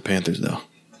rocking with the Panthers, though.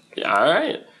 Yeah, all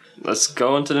right. Let's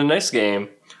go into the next game.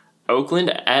 Oakland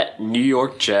at New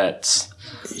York Jets.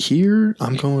 Here,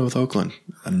 I'm going with Oakland.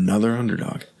 Another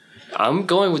underdog. I'm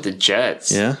going with the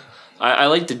Jets. Yeah? I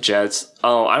like the Jets.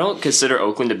 I don't consider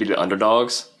Oakland to be the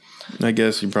underdogs. I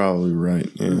guess you're probably right.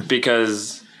 Yeah.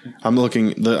 Because I'm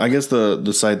looking. I guess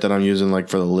the site that I'm using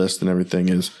for the list and everything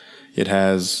it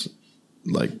has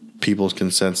people's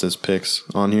consensus picks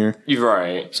on here. You're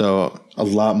right. So a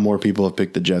lot more people have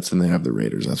picked the Jets than they have the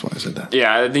Raiders. That's why I said that.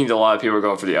 Yeah, I think a lot of people are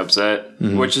going for the upset,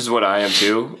 which is what I am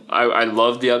too. I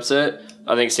love the upset.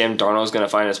 I think Sam Darnold is going to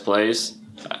find his place.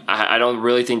 I don't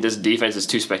really think this defense is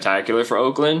too spectacular for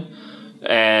Oakland.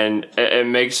 And it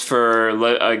makes for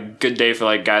a good day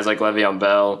for guys like Le'Veon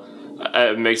Bell.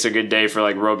 It makes a good day for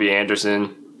Robbie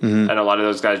Anderson and a lot of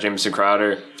those guys, Jamison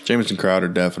Crowder. Jamison Crowder,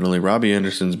 definitely. Robbie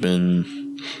Anderson's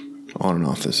been on and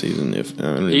off this season.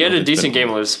 He had a decent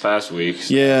game this past week.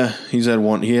 Yeah, he's had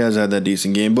one. He has had that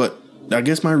decent game. But I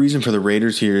guess my reason for the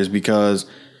Raiders here is because,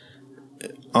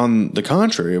 on the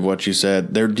contrary of what you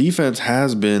said, their defense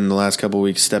has been the last couple of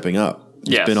weeks stepping up.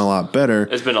 It's been a lot better.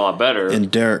 It's been a lot better. And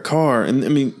Derek Carr, and I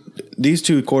mean, these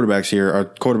two quarterbacks here are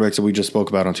quarterbacks that we just spoke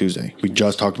about on Tuesday. We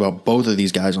just talked about both of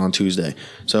these guys on Tuesday.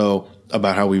 So,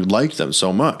 about how we liked them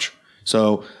so much.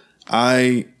 So,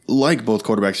 I like both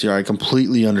quarterbacks here. I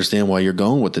completely understand why you're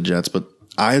going with the Jets, but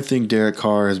I think Derek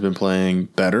Carr has been playing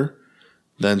better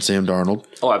than Sam Darnold.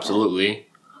 Oh, absolutely.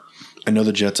 I know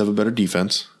the Jets have a better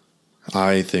defense.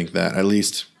 I think that, at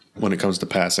least when it comes to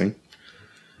passing.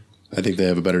 I think they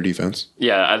have a better defense.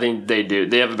 Yeah, I think they do.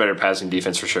 They have a better passing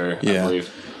defense for sure, yeah. I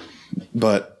believe.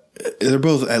 But they're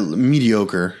both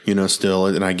mediocre, still,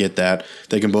 and I get that.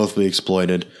 They can both be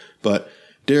exploited. But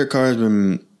Derek Carr has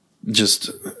been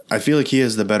I feel like he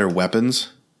has the better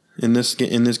weapons in this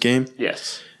game.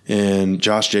 Yes. And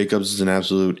Josh Jacobs is an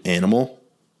absolute animal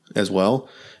as well.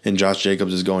 And Josh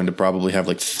Jacobs is going to probably have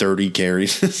 30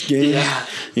 carries this game. Yeah.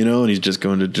 And he's just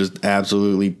going to just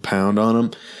absolutely pound on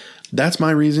him. That's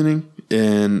my reasoning,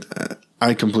 and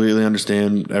I completely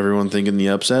understand everyone thinking the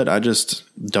upset. I just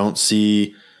don't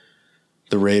see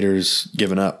the Raiders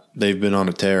giving up. They've been on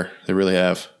a tear. They really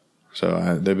have.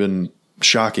 So they've been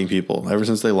shocking people. Ever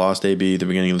since they lost AB at the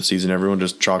beginning of the season, everyone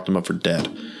just chalked them up for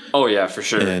dead. Oh, yeah, for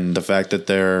sure. And the fact that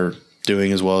they're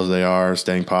doing as well as they are,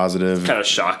 staying positive. It's kind of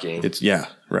shocking. Yeah,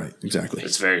 right, exactly.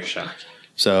 It's very shocking.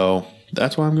 So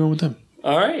that's why I'm going with them.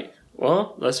 All right.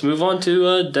 Well, let's move on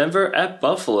to Denver at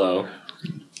Buffalo.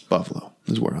 Buffalo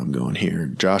is where I'm going here.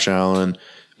 Josh Allen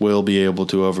will be able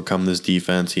to overcome this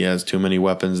defense. He has too many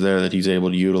weapons there that he's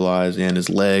able to utilize, and his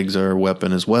legs are a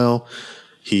weapon as well.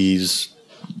 He's,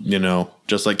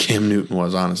 just like Cam Newton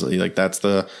was, honestly.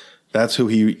 That's who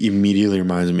he immediately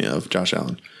reminds me of, Josh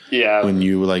Allen. Yeah. When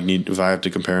you if I have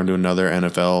to compare him to another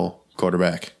NFL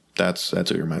quarterback, that's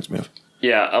who he reminds me of.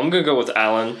 Yeah, I'm gonna go with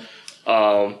Allen.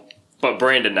 But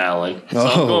Brandon Allen. So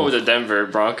I'm going with the Denver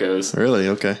Broncos. Really?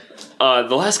 Okay.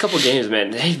 The last couple of games, man,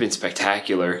 they've been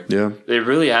spectacular. Yeah. They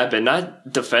really have been.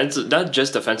 Not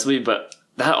just defensively, but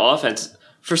that offense.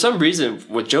 For some reason,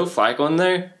 with Joe Flacco in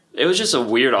there, it was just a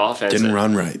weird offense. Didn't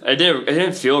run right. It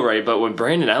didn't feel right, but when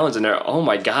Brandon Allen's in there, oh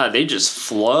my God, they just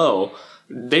flow.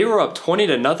 They were up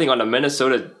 20-0 on the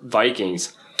Minnesota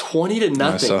Vikings. 20-0.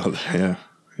 I saw that, yeah.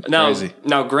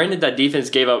 Now, granted, that defense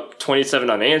gave up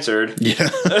 27 unanswered. Yeah.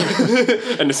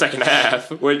 In the second half,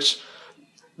 which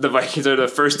the Vikings are the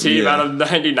first team out of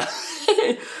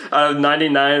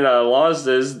 99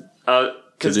 losses.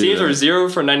 Because teams were 0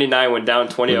 for 99 when down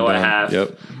 20-0 at half.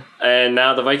 Yep. And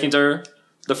now the Vikings are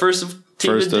the first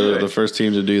team to do it. The first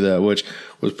team to do that, which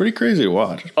was pretty crazy to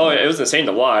watch. Oh, it was insane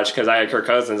to watch because I had Kirk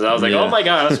Cousins. And I was like, oh my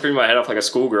God, I was screaming my head off like a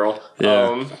schoolgirl.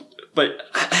 Yeah. But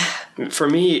for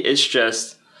me, it's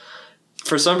just,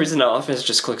 for some reason, the offense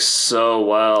just clicks so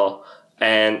well.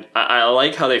 And I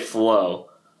like how they flow.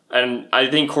 And I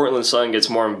think Courtland Sutton gets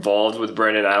more involved with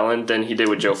Brandon Allen than he did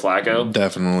with Joe Flacco.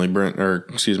 Definitely.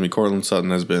 Courtland Sutton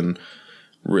has been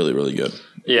really, really good.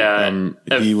 Yeah.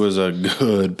 He was a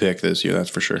good pick this year, that's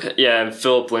for sure. Yeah, and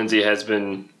Phillip Lindsay has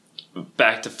been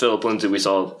back to Phillip Lindsay we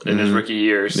saw in his rookie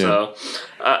year. So,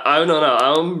 I don't know.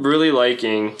 I'm really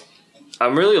liking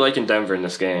Denver in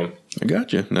this game. I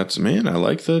got you. I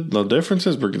like the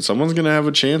differences. Because someone's going to have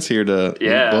a chance here to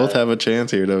both have a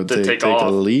chance here to take a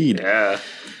lead. Yeah.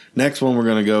 Next one we're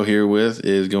going to go here with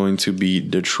is going to be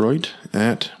Detroit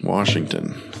at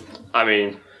Washington. I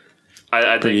mean, I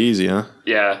think pretty easy, huh?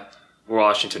 Yeah.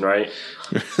 Washington, right?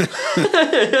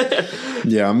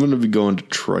 Yeah, I'm going to be going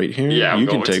Detroit here. Yeah, you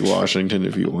can take Washington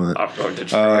if you want. I'm going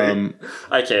Detroit.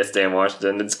 I can't stand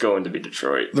Washington. It's going to be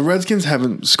Detroit. The Redskins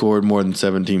haven't scored more than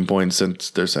 17 points since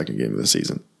their second game of the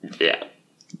season. Yeah.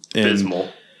 And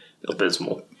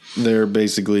Abysmal. They're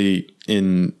basically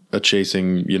in a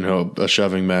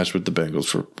shoving match with the Bengals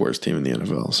for worst team in the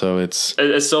NFL. So it's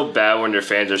so bad when your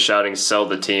fans are shouting "sell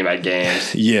the team" at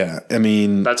games. Yeah, I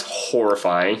mean that's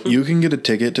horrifying. You can get a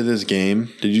ticket to this game.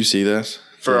 Did you see this?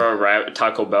 For a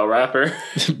Taco Bell wrapper?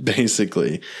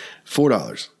 Basically,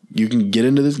 $4. You can get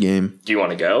into this game. Do you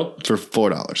want to go? For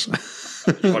 $4.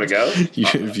 You want to go?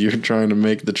 If you're trying to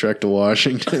make the trek to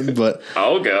Washington, but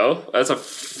I'll go.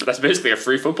 That's basically a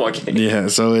free football game. Yeah,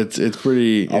 so it's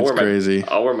crazy.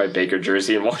 I'll wear my Baker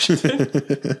jersey in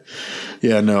Washington.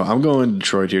 Yeah, no, I'm going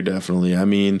Detroit here definitely. I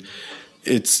mean,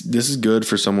 this is good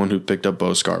for someone who picked up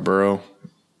Bo Scarborough,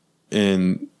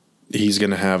 and he's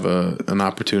going to have an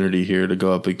opportunity here to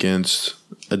go up against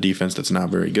a defense that's not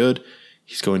very good.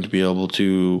 He's going to be able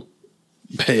to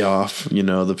pay off,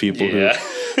 the people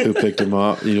who picked him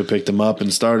up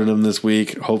and started him this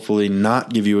week. Hopefully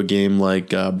not give you a game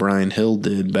like Brian Hill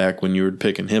did back when you were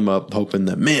picking him up, hoping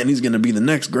that, man, he's going to be the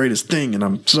next greatest thing. And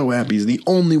I'm so happy he's the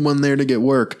only one there to get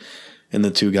work. And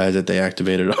the two guys that they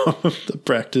activated off of the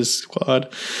practice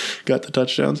squad got the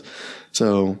touchdowns.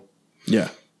 So,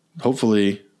 yeah,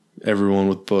 hopefully everyone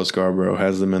with Bo Scarborough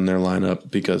has them in their lineup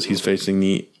because he's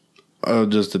facing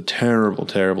just a terrible,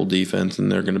 terrible defense,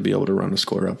 and they're going to be able to run a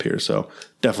score up here. So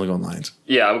definitely going Lions.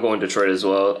 Yeah, I'm going Detroit as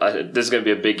well. This is going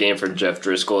to be a big game for Jeff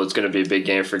Driscoll. It's going to be a big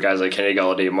game for guys like Kenny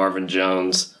Golladay, Marvin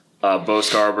Jones, Bo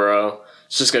Scarborough.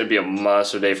 It's just going to be a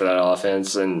monster day for that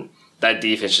offense, and that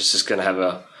defense is just going to have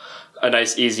a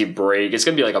nice, easy break. It's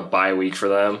going to be like a bye week for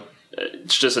them.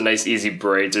 It's just a nice, easy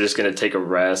break. They're just going to take a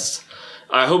rest.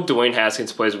 I hope Dwayne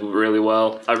Haskins plays really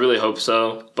well. I really hope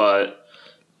so, but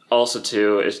also,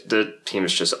 too, the team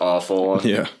is just awful.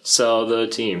 Yeah. Sell the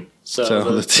team. Sell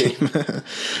the team.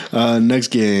 Next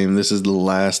game, this is the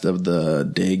last of the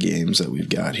day games that we've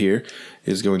got here,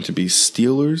 is going to be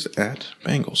Steelers at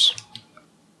Bengals.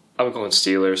 I'm going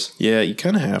Steelers. Yeah, you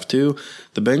kind of have to.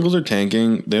 The Bengals are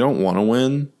tanking. They don't want to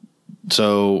win,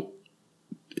 so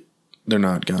they're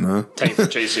not gonna. Tank for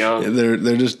Chase Young.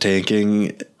 They're just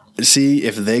tanking. See,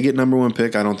 if they get number one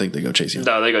pick, I don't think they go Chase Young.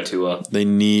 No, they go Tua. They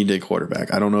need a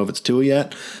quarterback. I don't know if it's Tua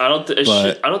yet. I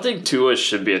don't think Tua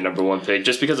should be a number one pick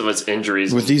just because of its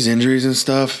injuries. With these injuries and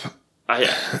stuff,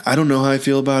 I don't know how I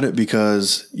feel about it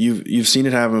because you've seen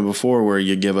it happen before where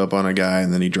you give up on a guy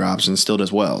and then he drops and still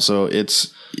does well. So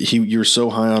you're so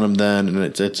high on him then, and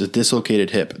it's a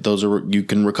dislocated hip. You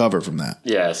can recover from that.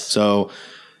 Yes. So.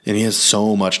 And he has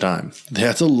so much time.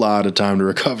 That's a lot of time to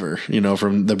recover.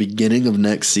 From the beginning of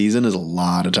next season is a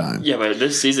lot of time. Yeah, but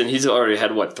this season, he's already had,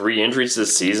 3 injuries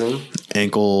this season?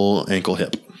 Ankle,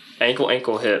 hip.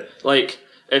 Ankle, hip. Like,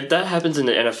 if that happens in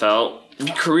the NFL,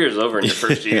 your career's over in your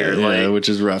first year. Yeah, which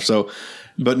is rough. So,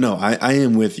 but no, I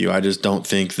am with you. I just don't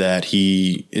think that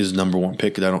he is number one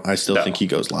pick. I still think he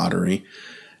goes lottery.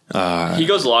 He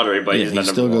goes lottery, but he's not he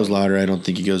still number goes one. lottery. I don't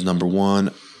think he goes number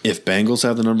one. If Bengals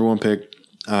have the number one pick,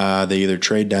 they either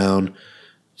trade down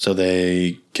so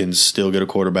they can still get a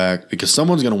quarterback because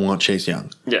someone's going to want Chase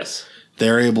Young. Yes.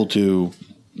 They're going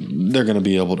to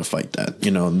be able to fight that.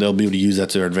 They'll be able to use that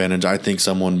to their advantage. I think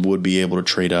someone would be able to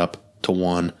trade up to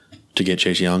 1 to get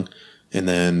Chase Young, and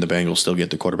then the Bengals still get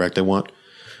the quarterback they want.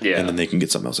 Yeah. And then they can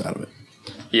get something else out of it.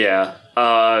 Yeah.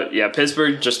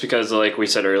 Pittsburgh, just because, like we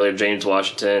said earlier, James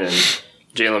Washington and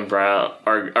Jaylen Brown,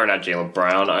 or not Jaylen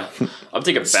Brown. I'm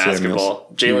thinking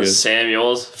basketball. Jalen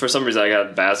Samuels. For some reason, I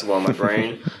got basketball in my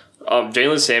brain.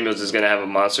 Jalen Samuels is going to have a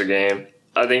monster game.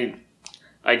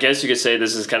 I guess you could say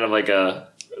this is kind of like a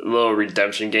little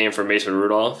redemption game for Mason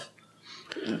Rudolph.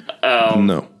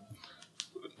 No.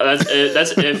 That's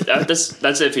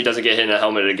if he doesn't get hit in the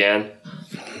helmet again.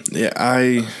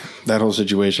 Yeah, that whole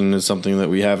situation is something that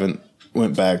we haven't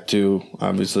went back to,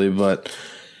 obviously, but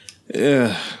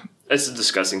yeah. It's a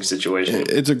disgusting situation.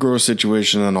 It's a gross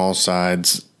situation on all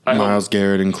sides. Myles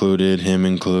Garrett included, him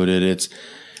included.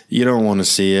 You don't want to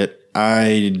see it.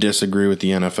 I disagree with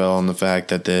the NFL on the fact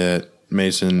that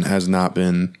Mason has not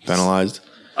been penalized.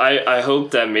 I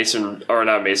hope that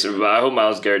I hope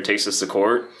Myles Garrett takes this to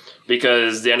court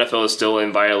because the NFL is still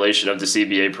in violation of the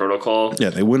CBA protocol.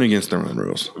 Yeah, they went against their own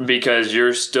rules. Because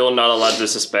you're still not allowed to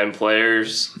suspend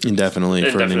players.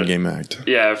 Indefinitely for an in-game act.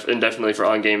 Yeah, indefinitely for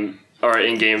on-game or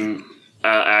in-game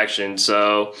action.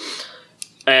 So,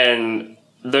 and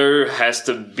there has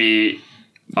to be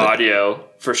audio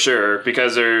for sure,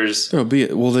 because there's... Well,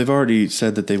 they've already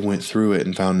said that they went through it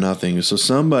and found nothing, so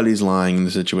somebody's lying in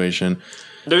the situation.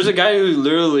 There's a guy who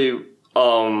literally,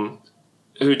 who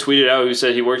tweeted out, who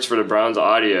said he works for the Browns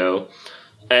audio,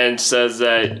 and says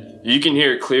that you can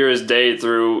hear it clear as day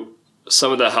through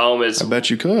some of the helmets. I bet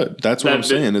you could. That's what I'm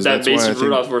saying. That Mason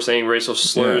Rudolph were saying racial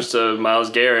slurs to Myles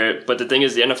Garrett. But the thing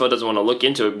is, the NFL doesn't want to look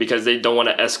into it because they don't want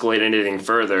to escalate anything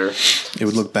further. It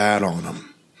would look bad on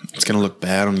them. It's going to look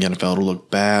bad on the NFL. It'll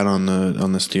look bad on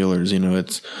the Steelers. You know,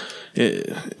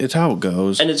 it's how it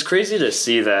goes. And it's crazy to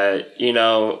see that, you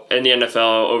know, in the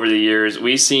NFL over the years,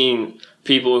 we've seen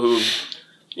people who,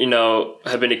 you know,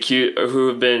 have been accused or who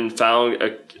have been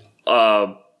found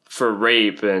for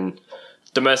rape and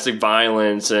domestic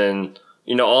violence and,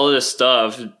 you know, all of this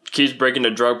stuff keeps breaking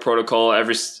the drug protocol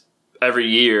every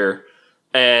year.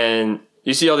 And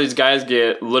you see all these guys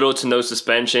get little to no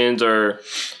suspensions or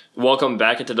welcome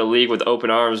back into the league with open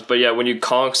arms. But yeah, when you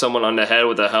conk someone on the head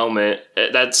with a helmet,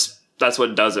 that's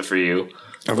what does it for you.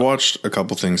 I've watched a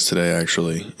couple things today,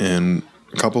 actually, and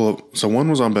so one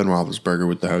was on Ben Roethlisberger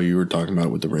with how you were talking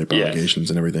about with the rape allegations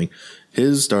and everything.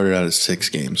 His started out as 6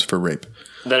 games for rape.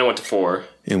 Then it went to 4.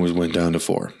 And went down to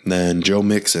 4. Then Joe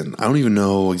Mixon. I don't even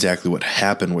know exactly what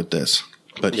happened with this,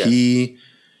 but there's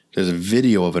a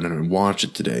video of it, and I watched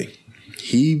it today.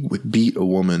 He beat a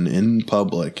woman in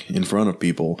public in front of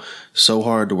people so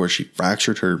hard to where she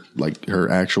fractured her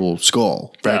actual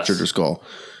skull, her skull,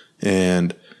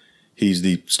 and he's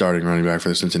the starting running back for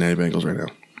the Cincinnati Bengals right now.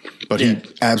 But he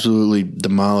absolutely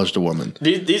demolished a woman.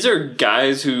 These are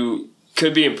guys who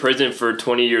could be in prison for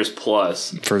 20 years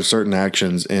plus for certain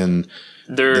actions, and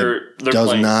they're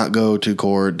does not go to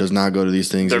court, does not go to these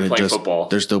things. They're playing football.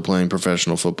 They're still playing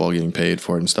professional football, getting paid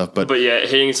for it and stuff. But yeah,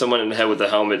 hitting someone in the head with a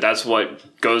helmet, that's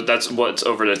what's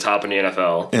over the top in the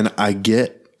NFL. And I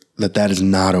get that is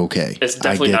not okay. It's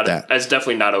definitely not. It's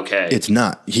definitely not okay. It's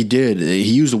not. He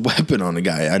used a weapon on the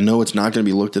guy. I know it's not going to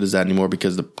be looked at as that anymore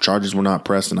because the charges were not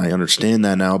pressed, and I understand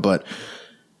that now. But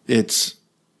that's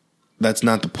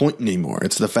not the point anymore.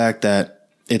 It's the fact that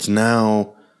it's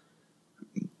now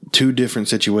 2 different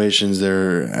situations.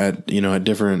 They're at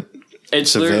different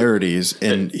severities,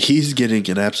 and he's getting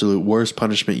an absolute worst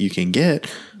punishment you can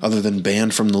get, other than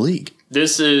banned from the league.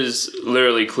 This is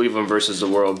literally Cleveland versus the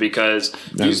world, because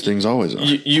as things always are.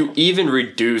 You even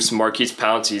reduce Marquise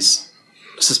Pouncey's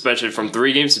suspension from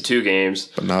 3 games to 2 games,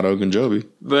 but not Ogunjobi.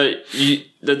 But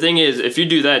the thing is, if you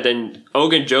do that, then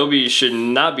Ogunjobi should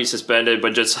not be suspended,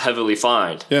 but just heavily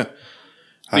fined. Yeah,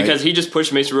 because he just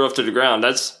pushed Mason Rudolph to the ground.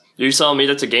 You're telling me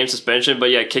that's a game suspension, but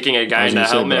yeah, kicking a guy in the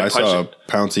helmet. I saw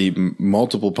Pouncey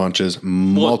multiple punches,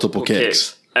 multiple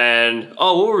kicks. And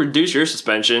we'll reduce your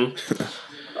suspension.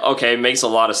 Okay, makes a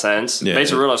lot of sense. Yeah,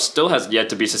 Mason Rudolph still has yet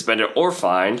to be suspended or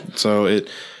fined. So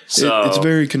it's a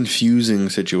very confusing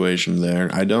situation there.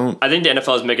 I think the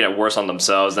NFL is making it worse on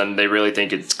themselves than they really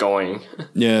think it's going.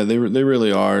 Yeah, they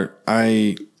really are.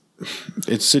 It's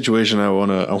a situation I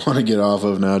wanna get off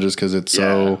of now, just because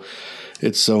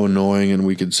it's so annoying, and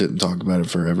we could sit and talk about it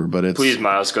forever. But please,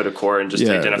 Miles, go to court and just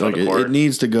take the NFL to court. It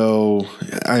needs to go.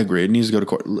 I agree. It needs to go to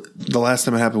court. The last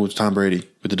time it happened was Tom Brady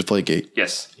with the Deflategate.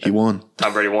 Yes, he won.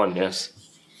 Tom Brady won. Yes,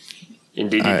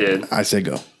 indeed he did. I say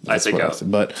go. I say go.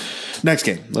 But next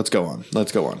game, let's go on.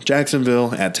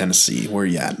 Jacksonville at Tennessee. Where are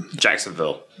you at?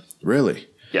 Jacksonville. Really?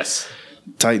 Yes.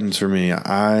 Titans for me.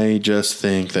 I just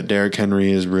think that Derrick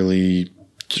Henry is really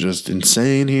just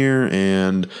insane here,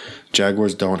 and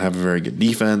Jaguars don't have a very good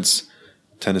defense.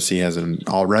 Tennessee has an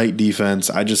all right defense.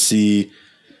 I just see,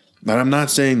 but I'm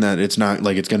not saying that it's not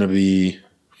like it's going to be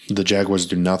the Jaguars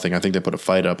do nothing. I think they put a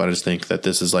fight up. I just think that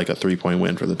this is like a 3-point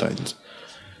win for the Titans.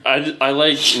 I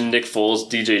like Nick Foles,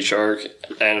 DJ Chark,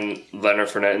 and Leonard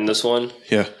Fournette in this one.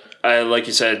 Yeah. Like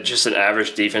you said, just an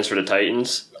average defense for the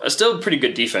Titans. Still a pretty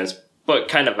good defense, but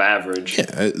kind of average.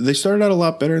 Yeah, they started out a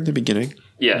lot better at the beginning.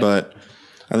 Yeah. But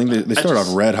I think they started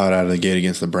off red hot out of the gate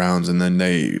against the Browns, and then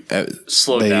they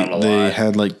slowed down a lot. They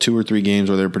had like 2 or 3 games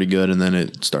where they were pretty good, and then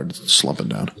it started slumping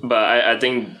down. But I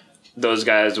think those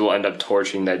guys will end up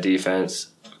torching that defense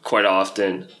quite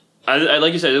often. I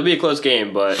like you said, it'll be a close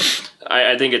game, but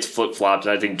I think it's flip-flopped,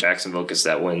 and I think Jacksonville gets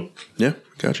that win. Yeah,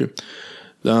 got you.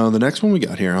 The next one we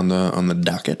got here on the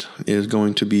docket is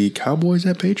going to be Cowboys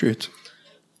at Patriots.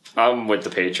 I'm with the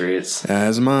Patriots.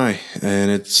 As am I. And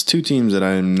it's 2 teams that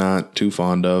I'm not too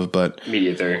fond of, but me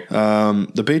either.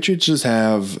 The Patriots just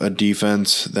have a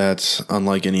defense that's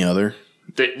unlike any other.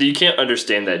 You can't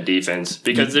understand that defense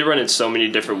because they run in so many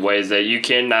different ways that you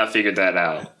cannot figure that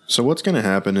out. So what's going to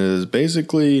happen is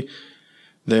basically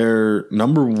their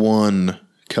number 1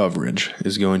 coverage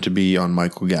is going to be on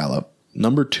Michael Gallup.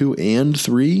 Number 2 and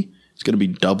 3 is is going to be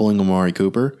doubling Amari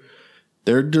Cooper.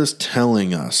 They're just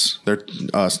telling us,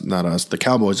 not us, the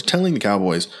Cowboys, telling the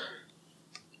Cowboys,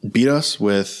 beat us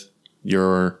with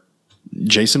your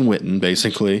Jason Witten,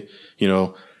 basically.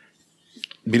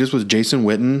 Beat us with Jason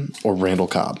Witten or Randall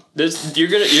Cobb.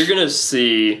 You're gonna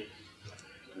see,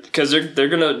 because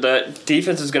the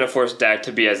defense is gonna force Dak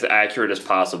to be as accurate as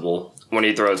possible when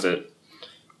he throws it,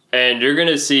 and you're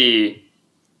gonna see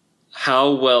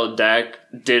how well Dak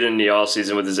did in the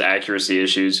offseason with his accuracy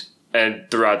issues and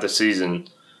throughout the season.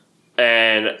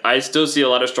 And I still see a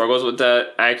lot of struggles with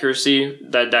that accuracy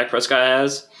that Dak Prescott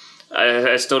has.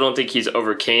 I still don't think he's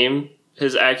overcame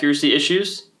his accuracy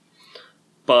issues.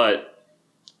 But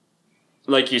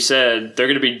like you said, they're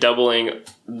going to be doubling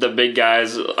the big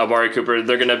guys, Amari Cooper.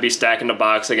 They're going to be stacking the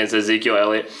box against Ezekiel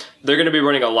Elliott. They're going to be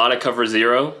running a lot of cover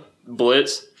zero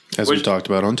blitz. As we talked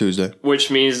about on Tuesday.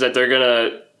 Which means that they're going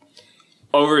to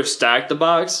overstack the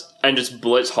box and just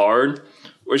blitz hard.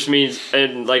 Which means,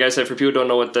 and like I said, for people who don't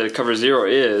know what the cover zero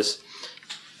is,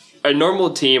 a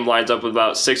normal team lines up with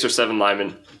about 6 or 7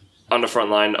 linemen on the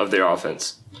front line of their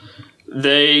offense.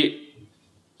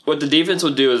 What the defense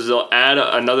will do is they'll add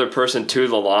another person to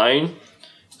the line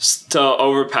to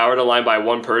overpower the line by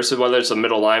one person, whether it's a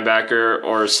middle linebacker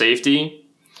or a safety.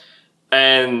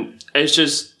 And it's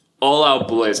just all-out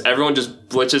blitz. Everyone just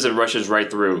blitzes and rushes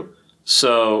right through.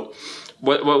 So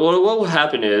what will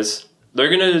happen is they're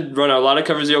going to run a lot of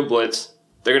cover zero blitz.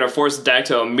 They're going to force Dak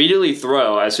to immediately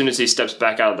throw as soon as he steps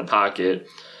back out of the pocket.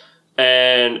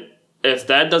 And if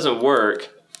that doesn't work,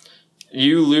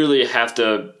 you literally have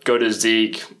to go to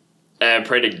Zeke and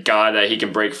pray to God that he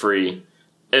can break free.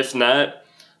 If not,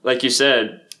 like you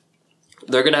said,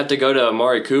 they're going to have to go to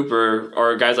Amari Cooper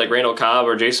or guys like Randall Cobb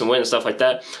or Jason Witten and stuff like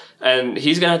that. And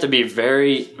he's going to have to be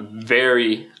very,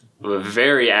 very,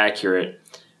 very accurate.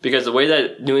 Because the way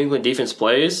that New England defense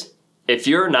plays, if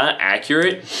you're not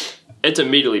accurate, it's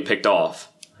immediately picked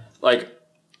off.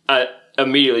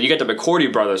 Immediately. You got the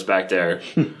McCourty brothers back there.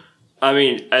 I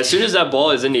mean, as soon as that ball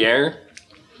is in the air,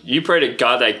 you pray to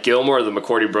God that Gilmore or the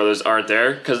McCourty brothers aren't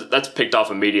there, because that's picked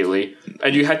off immediately.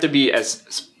 And you have to be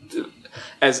as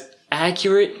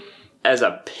accurate as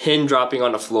a pin dropping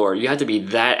on the floor. You have to be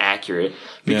that accurate.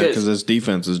 Because this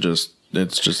defense is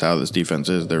it's just how this defense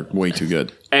is. They're way too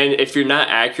good. And if you're not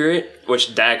accurate,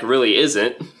 which Dak really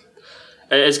isn't,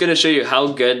 it's going to show you how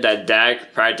good that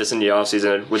Dak practiced in the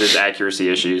offseason with his accuracy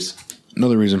issues.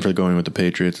 Another reason for going with the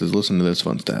Patriots is, listen to this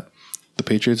fun stat. The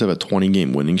Patriots have a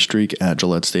 20-game winning streak at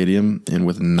Gillette Stadium, and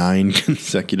with 9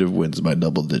 consecutive wins by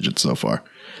double digits so far.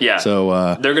 Yeah. So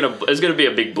it's gonna be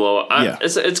a big blowout. Yeah.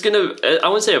 It's gonna. I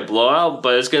wouldn't say a blowout,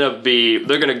 but it's gonna be.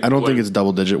 They're gonna. I don't think it's a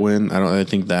double-digit win. I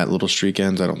think that little streak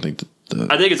ends. I don't think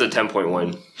I think it's a 10-point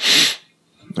win.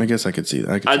 I guess I could see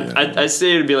that. I'd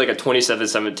say it'd be like a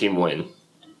 27-17 win.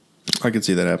 I could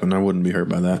see that happen. I wouldn't be hurt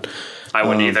by that. I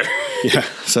wouldn't either. Yeah.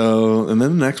 So, and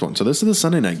then the next one. So this is the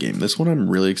Sunday night game. This one I'm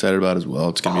really excited about as well.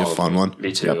 It's going to be a fun one.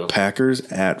 Me too. We got Packers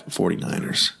at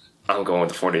 49ers. I'm going with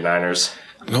the 49ers.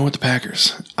 I'm going with the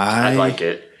Packers. I like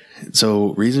it.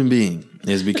 So reason being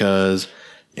is because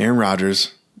Aaron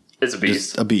Rodgers is a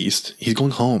beast. A beast. He's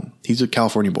going home. He's a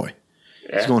California boy.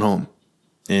 Yeah. He's going home.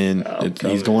 And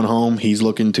he's going home. He's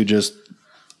looking to just,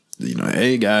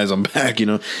 hey guys, I'm back. He's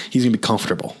going to be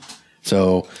comfortable.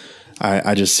 So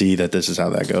I just see that this is how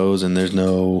that goes. And I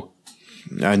know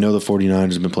the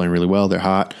 49ers have been playing really well. They're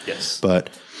hot. Yes. But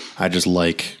I just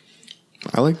like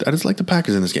the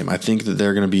Packers in this game. I think that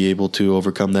they're going to be able to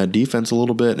overcome that defense a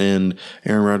little bit. And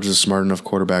Aaron Rodgers is a smart enough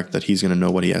quarterback that he's going to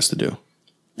know what he has to do.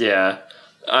 Yeah.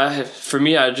 For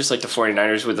me, I just like the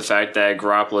 49ers with the fact that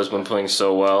Garoppolo has been playing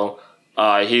so well.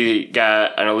 He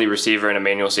got an elite receiver in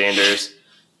Emmanuel Sanders.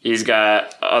 He's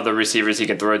got other receivers he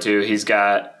can throw to. He's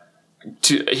got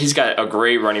a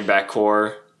great running back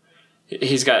core.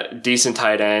 He's got decent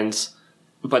tight ends.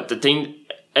 But the thing,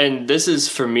 and this is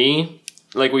for me,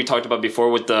 like we talked about before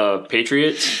with the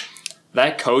Patriots,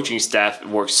 that coaching staff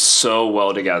works so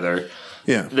well together.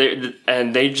 Yeah.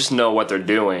 They just know what they're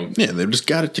doing. Yeah, they've just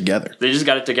got it together.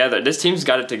 This team's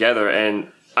got it together,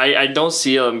 and I don't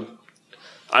see them.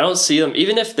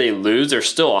 Even if they lose, they're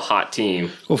still a hot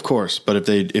team. Of course, but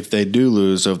if they do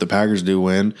lose, so if the Packers do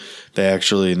win, they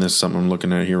actually, and this is something I'm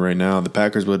looking at here right now, the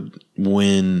Packers would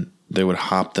win. They would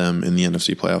hop them in the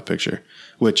NFC playoff picture,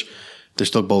 which they're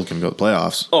still both going to go to the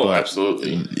playoffs. Oh,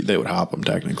 absolutely. They would hop them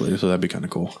technically, so that'd be kind of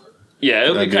cool. Yeah,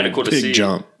 it would be kind of cool to see. Big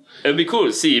jump. It would be cool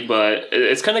to see, but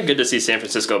it's kind of good to see San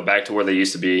Francisco back to where they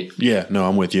used to be. Yeah, no,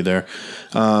 I'm with you there.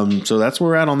 So that's where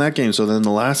we're at on that game. So then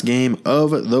the last game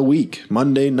of the week,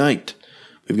 Monday night,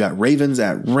 we've got Ravens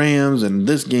at Rams, and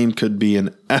this game could be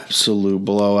an absolute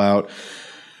blowout.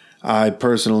 I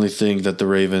personally think that the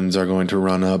Ravens are going to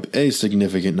run up a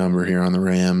significant number here on the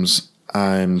Rams.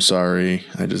 I'm sorry.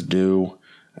 I just do.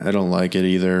 I don't like it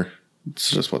either.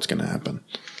 It's just what's going to happen.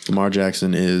 Lamar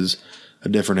Jackson is a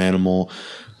different animal.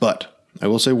 But I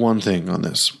will say one thing on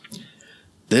this.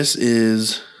 This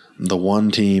is the one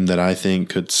team that I think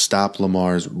could stop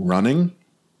Lamar's running,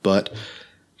 but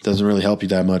it doesn't really help you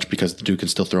that much because the dude can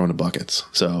still throw into buckets.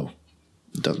 So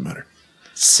it doesn't matter.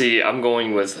 See, I'm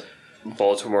going with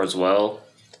Baltimore as well.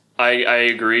 I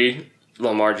agree.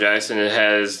 Lamar Jackson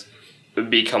has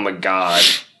become a god.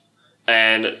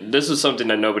 And this was something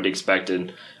that nobody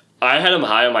expected. I had him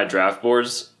high on my draft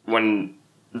boards when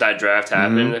that draft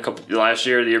happened last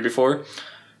year, the year before.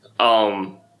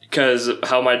 Because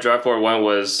how my draft board went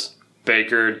was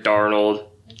Baker, Darnold,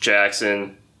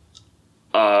 Jackson,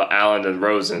 Allen, and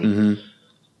Rosen.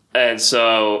 And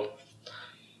so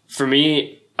for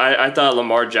me, I thought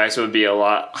Lamar Jackson would be a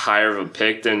lot higher of a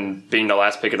pick than being the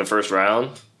last pick of the first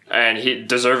round. And he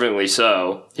deservingly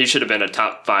so. He should have been a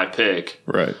top 5 pick.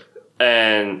 Right.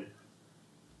 And,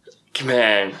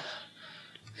 man,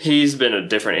 he's been a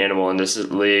different animal in this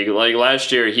league. Like,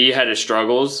 last year, he had his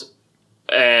struggles,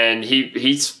 and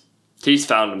he's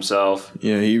found himself.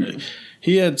 Yeah,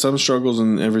 he had some struggles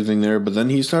and everything there, but then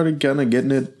he started kind of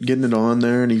getting it on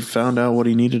there, and he found out what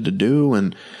he needed to do,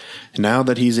 and now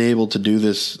that he's able to do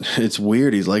this, it's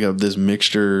weird. He's like this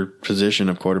mixture position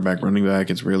of quarterback, running back.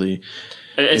 It's really...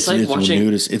 It's like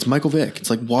watching... It's Michael Vick. It's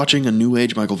like watching a new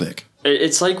age Michael Vick.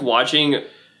 It's like watching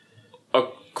a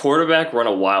quarterback run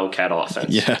a Wildcat offense.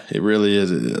 Yeah, it really is.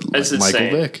 It's Michael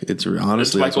insane. Vick. It's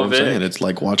honestly, that's what I'm saying. It's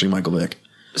like watching Michael Vick.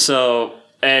 So,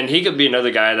 and he could be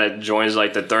another guy that joins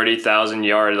like the 30,000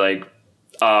 yard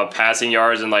passing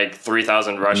yards and like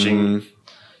 3,000 rushing.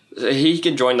 He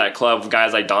can join that club of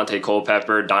guys like Dante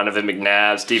Culpepper, Donovan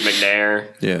McNabb, Steve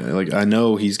McNair. Yeah, like I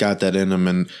know he's got that in him,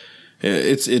 and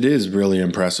it is really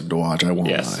impressive to watch. I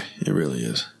won't lie, it really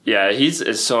is. Yeah,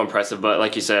 it's so impressive. But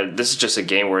like you said, this is just a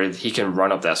game where he can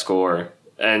run up that score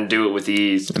and do it with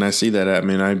ease. And I see that. I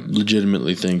mean, I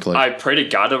legitimately think like I pray to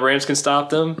God the Rams can stop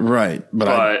them. Right,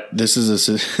 but this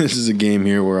is a game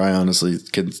here where I honestly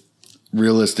can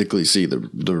realistically see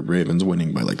the Ravens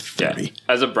winning by like 30. Yeah.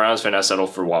 As a Browns fan, I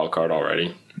settled for wild card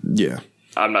already. Yeah.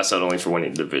 I'm not settling for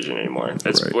winning the division anymore.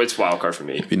 It's wild card for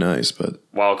me. It'd be nice, but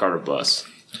wild card or bust.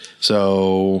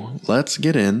 So let's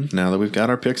get in now that we've got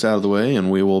our picks out of the way,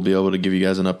 and we will be able to give you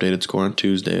guys an updated score on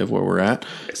Tuesday of where we're at.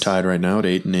 Yes. Tied right now at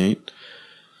 8-8.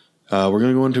 We're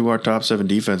going to go into our top 7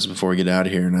 defenses before we get out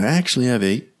of here, and I actually have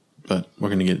 8, but we're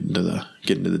going to get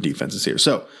into the defenses here.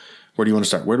 So where do you want to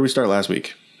start? Where did we start last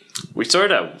week? We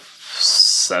started at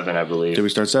 7, I believe. Did we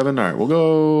start 7? All right, we'll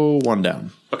go 1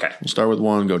 down. Okay. We'll start with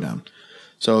 1, go down.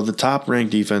 So the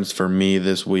top-ranked defense for me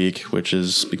this week, which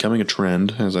is becoming a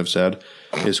trend, as I've said,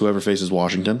 is whoever faces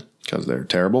Washington, because they're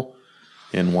terrible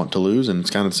and want to lose, and it's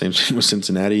kind of the same thing with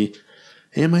Cincinnati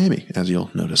and Miami, as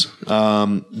you'll notice.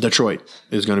 Detroit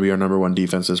is going to be our number 1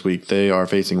 defense this week. They are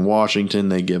facing Washington.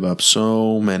 They give up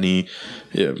so many,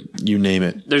 you name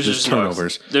it, there's just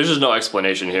turnovers. There's just no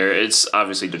explanation here. It's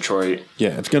obviously Detroit.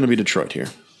 Yeah, it's going to be Detroit here.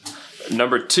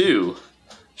 Number 2,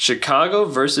 Chicago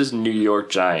versus New York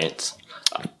Giants.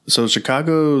 So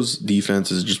Chicago's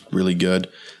defense is just really good.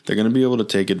 They're going to be able to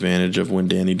take advantage of when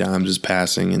Danny Dimes is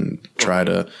passing and try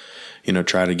to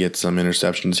get some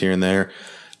interceptions here and there.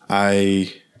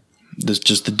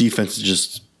 The defense is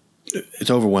just,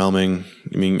 it's overwhelming.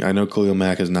 I mean, I know Khalil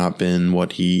Mack has not been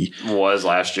what he was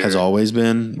last year. Has always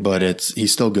been, but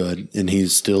he's still good, and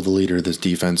he's still the leader of this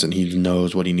defense, and he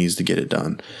knows what he needs to get it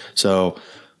done. So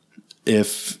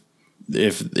if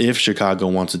Chicago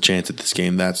wants a chance at this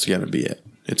game, that's going to be it.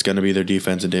 It's going to be their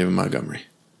defense and David Montgomery.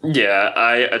 Yeah,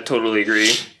 I totally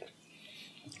agree.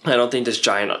 I don't think this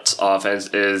Giants offense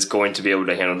is going to be able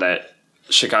to handle that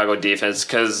Chicago defense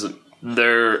because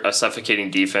they're a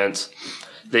suffocating defense.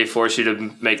 They force you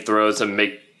to make throws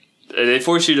they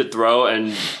force you to throw,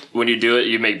 and when you do it,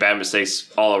 you make bad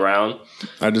mistakes all around.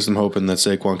 I just am hoping that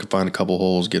Saquon can find a couple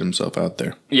holes, get himself out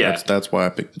there. Yeah. That's why I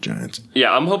picked the Giants.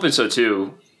 Yeah, I'm hoping so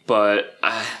too. But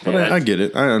I get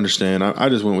it. I understand. I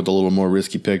just went with a little more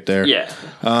risky pick there. Yeah.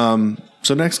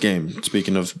 So next game,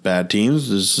 speaking of bad teams,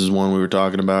 this is one we were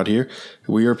talking about here.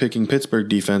 We are picking Pittsburgh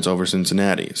defense over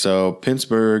Cincinnati. So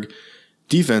Pittsburgh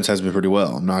defense has been pretty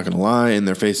well, I'm not going to lie, and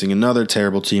they're facing another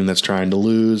terrible team that's trying to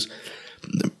lose.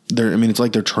 It's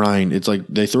like they're trying. It's like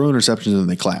they throw interceptions and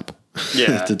they clap.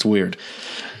 Yeah. It's weird.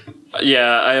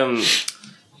 Yeah,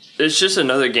 it's just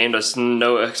another game that's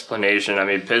no explanation. I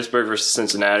mean, Pittsburgh versus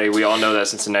Cincinnati. We all know that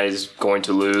Cincinnati's going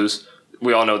to lose.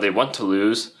 We all know they want to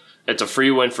lose. It's a free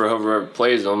win for whoever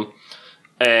plays them.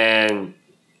 And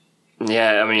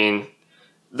Yeah, I mean,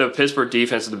 the Pittsburgh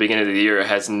defense at the beginning of the year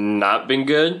has not been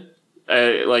good.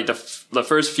 Like the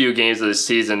first few games of the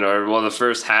season, the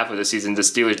first half of the season, the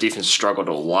Steelers defense struggled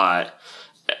a lot.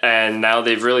 And now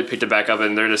they've really picked it back up,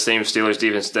 and they're the same Steelers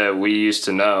defense that we used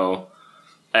to know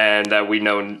and that we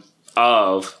know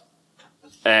of.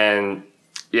 And,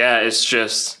 yeah, it's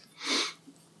just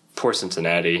poor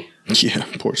Cincinnati. Yeah,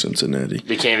 poor Cincinnati.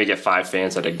 They can't even get 5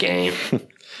 fans at a game.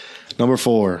 Number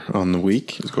 4 on the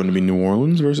week is going to be New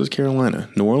Orleans versus Carolina.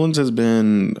 New Orleans has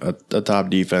been a top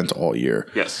defense all year.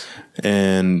 Yes.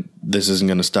 And this isn't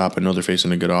going to stop. I know they're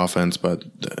facing a good offense, but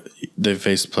they've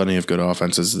faced plenty of good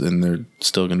offenses, and they're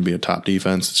still going to be a top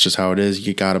defense. It's just how it is.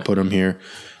 You got to put them here.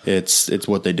 It's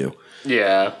what they do.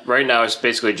 Yeah. Right now it's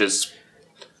basically just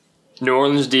New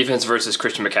Orleans defense versus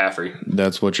Christian McCaffrey.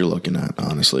 That's what you're looking at,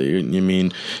 honestly. You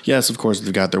mean, yes, of course,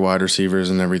 they've got their wide receivers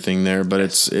and everything there, but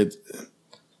it's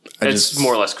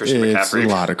more or less Christian McCaffrey.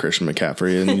 It's a lot of Christian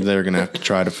McCaffrey, and they're going to have to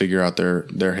try to figure out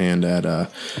their hand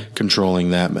at controlling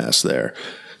that mess there.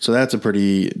 So that's a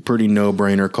pretty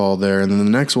no-brainer call there. And then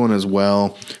the next one as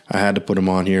well, I had to put them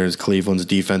on here, is Cleveland's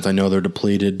defense. I know they're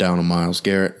depleted, down to Myles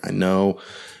Garrett. I know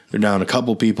they're down a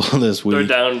couple people this week. They're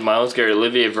down Myles Garrett,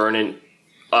 Olivier Vernon,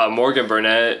 Morgan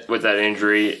Burnett with that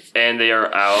injury, and they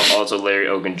are out also Larry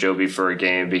Ogunjobi for a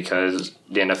game because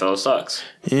the NFL sucks.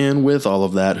 And with all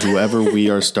of that, whoever we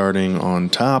are starting on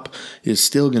top is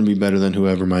still going to be better than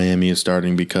whoever Miami is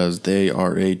starting because they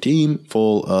are a team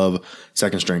full of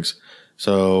second strings.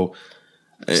 So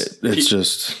it's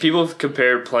just... People have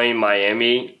compared playing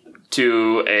Miami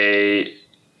to a...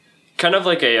 kind of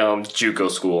like a JUCO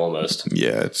school almost.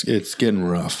 Yeah, it's getting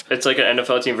rough. It's like an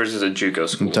NFL team versus a JUCO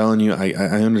school. I'm telling you,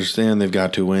 I understand they've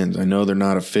got 2 wins. I know they're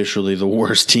not officially the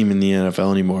worst team in the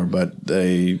NFL anymore, but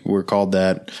they were called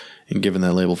that and given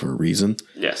that label for a reason.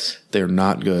 Yes. They're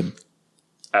not good.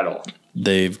 At all.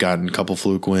 They've gotten a couple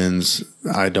fluke wins.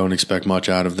 I don't expect much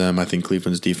out of them. I think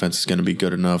Cleveland's defense is going to be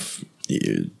good enough,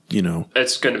 you know.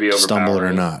 It's going to be overpowering. Stumble it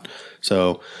or not.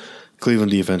 So...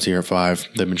 Cleveland defense here at 5.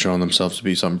 They've been showing themselves to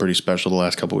be something pretty special the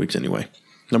last couple weeks anyway.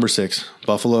 Number 6,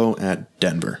 Buffalo at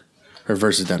Denver. Or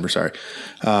versus Denver, sorry.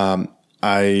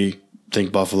 I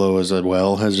think Buffalo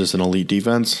has just an elite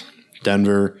defense.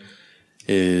 Denver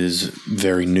is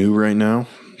very new right now.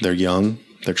 They're young.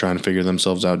 They're trying to figure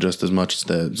themselves out just as much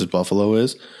as Buffalo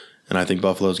is. And I think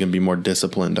Buffalo is going to be more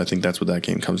disciplined. I think that's what that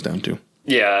game comes down to.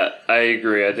 Yeah, I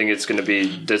agree. I think it's going to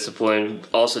be disciplined.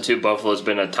 Also, too, Buffalo's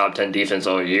been a top 10 defense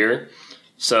all year.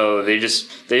 So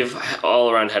they've all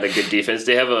around had a good defense.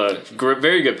 They have a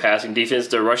very good passing defense.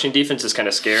 Their rushing defense is kind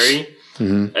of scary.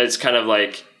 Mm-hmm. It's kind of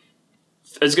like,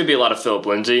 it's going to be a lot of Philip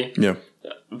Lindsay. Yeah.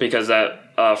 Because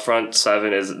that front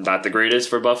 7 is not the greatest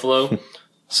for Buffalo.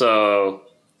 So,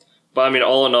 but I mean,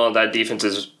 all in all, that defense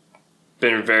has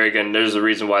been very good. And there's a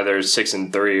reason why they're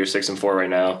 6-3 or 6-4 right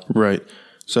now. Right.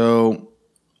 So,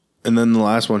 and then the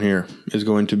last one here is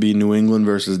going to be New England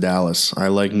versus Dallas. I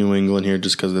like New England here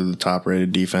just because they're the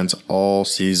top-rated defense all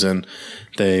season.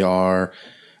 They are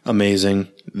amazing.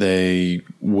 They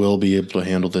will be able to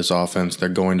handle this offense. They're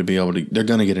going to get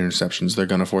interceptions. They're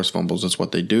going to force fumbles. That's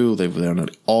what they do. They've done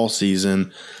it all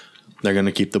season. They're going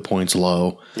to keep the points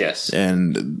low. Yes.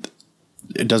 And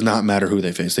it does not matter who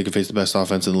they face. They could face the best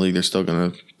offense in the league. They're still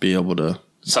going to be able to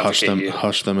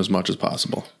hush them as much as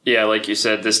possible. Yeah, like you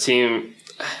said, this team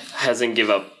has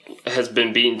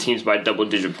been beating teams by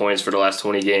double-digit points for the last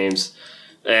 20 games,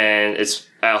 and it's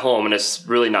at home, and it's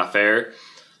really not fair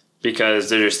because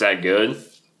they're just that good.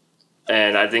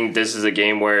 And I think this is a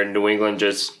game where New England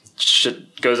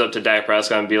just goes up to Dak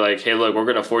Prescott and be like, hey, look, we're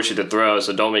going to force you to throw,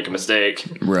 so don't make a mistake.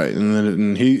 Right,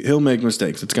 and he'll make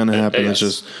mistakes. It's going to happen. Yes. It's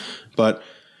just, but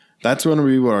that's going to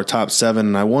be our top 7,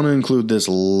 and I want to include this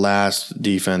last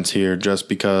defense here just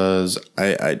because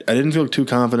I didn't feel too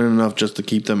confident enough just to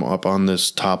keep them up on this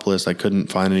top list. I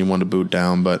couldn't find anyone to boot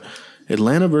down, but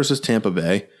Atlanta versus Tampa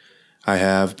Bay I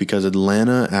have because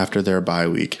Atlanta, after their bye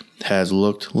week, has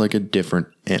looked like a different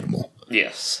animal.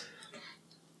 Yes.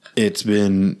 It's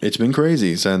been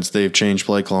crazy since they've changed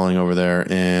play calling over there,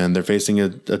 and they're facing a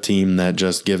team that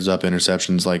just gives up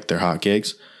interceptions like they're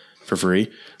hotcakes for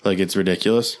free. Like, it's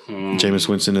ridiculous. Jameis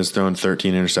Winston has thrown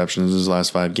 13 interceptions in his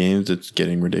last 5 games. It's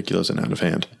getting ridiculous and out of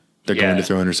hand. They're going to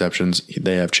throw interceptions.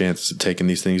 They have chances of taking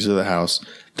these things to the house.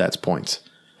 That's points.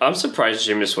 I'm surprised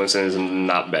Jameis Winston is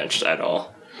not benched at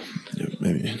all.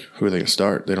 Maybe. Who are they going to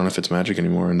start? They don't have Fitzmagic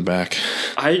anymore in the back.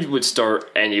 I would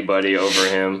start anybody over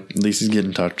him. At least he's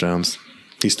getting touchdowns.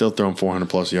 He's still throwing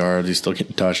 400+ yards. He's still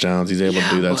getting touchdowns. He's able to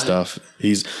do that stuff.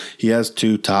 He has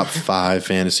 2 top 5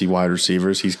 fantasy wide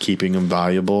receivers. He's keeping them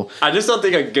valuable. I just don't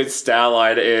think a good stat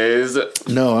line is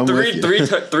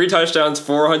three touchdowns,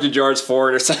 400 yards,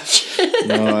 4 interceptions.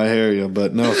 No, I hear you,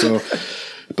 but no.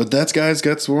 But that's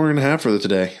what we're gonna have for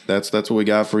today. That's what we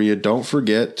got for you. Don't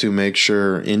forget to make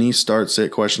sure any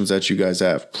start-sit questions that you guys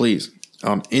have, please,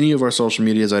 on any of our social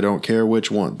medias. I don't care which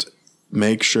ones.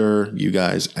 Make sure you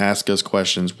guys ask us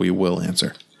questions. We will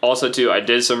answer. Also, too, I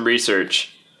did some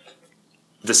research.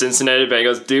 The Cincinnati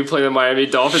Bengals do play the Miami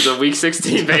Dolphins in Week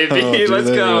 16, baby. Let's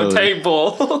go. Really? Tank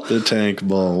Bowl. The Tank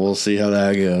Bowl. We'll see how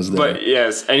that goes there. But,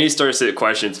 yes, any start-sit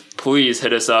questions, please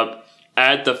hit us up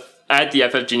at the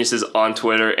FF Geniuses on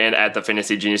Twitter and at the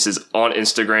Fantasy Geniuses on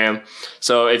Instagram.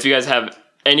 So if you guys have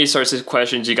any start-sit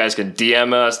questions, you guys can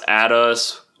DM us, add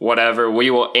us, whatever.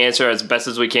 We will answer as best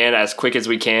as we can, as quick as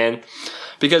we can,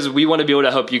 because we want to be able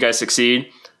to help you guys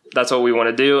succeed. That's what we want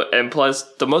to do. And plus,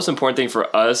 the most important thing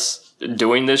for us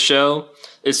doing this show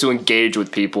is to engage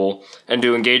with people and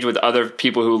to engage with other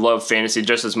people who love fantasy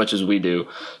just as much as we do.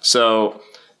 So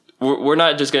we're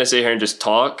not just going to sit here and just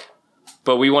talk,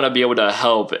 but we want to be able to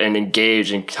help and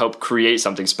engage and help create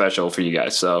something special for you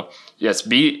guys. So yes,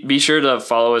 be sure to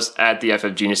follow us at the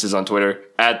FF Geniuses on Twitter,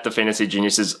 at the Fantasy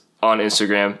Geniuses on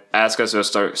Instagram. Ask us those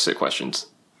start-sit questions.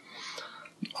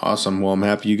 Awesome. Well, I'm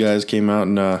happy you guys came out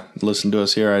and listened to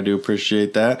us here. I do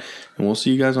appreciate that. And we'll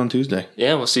see you guys on Tuesday.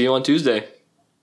 Yeah, we'll see you on Tuesday.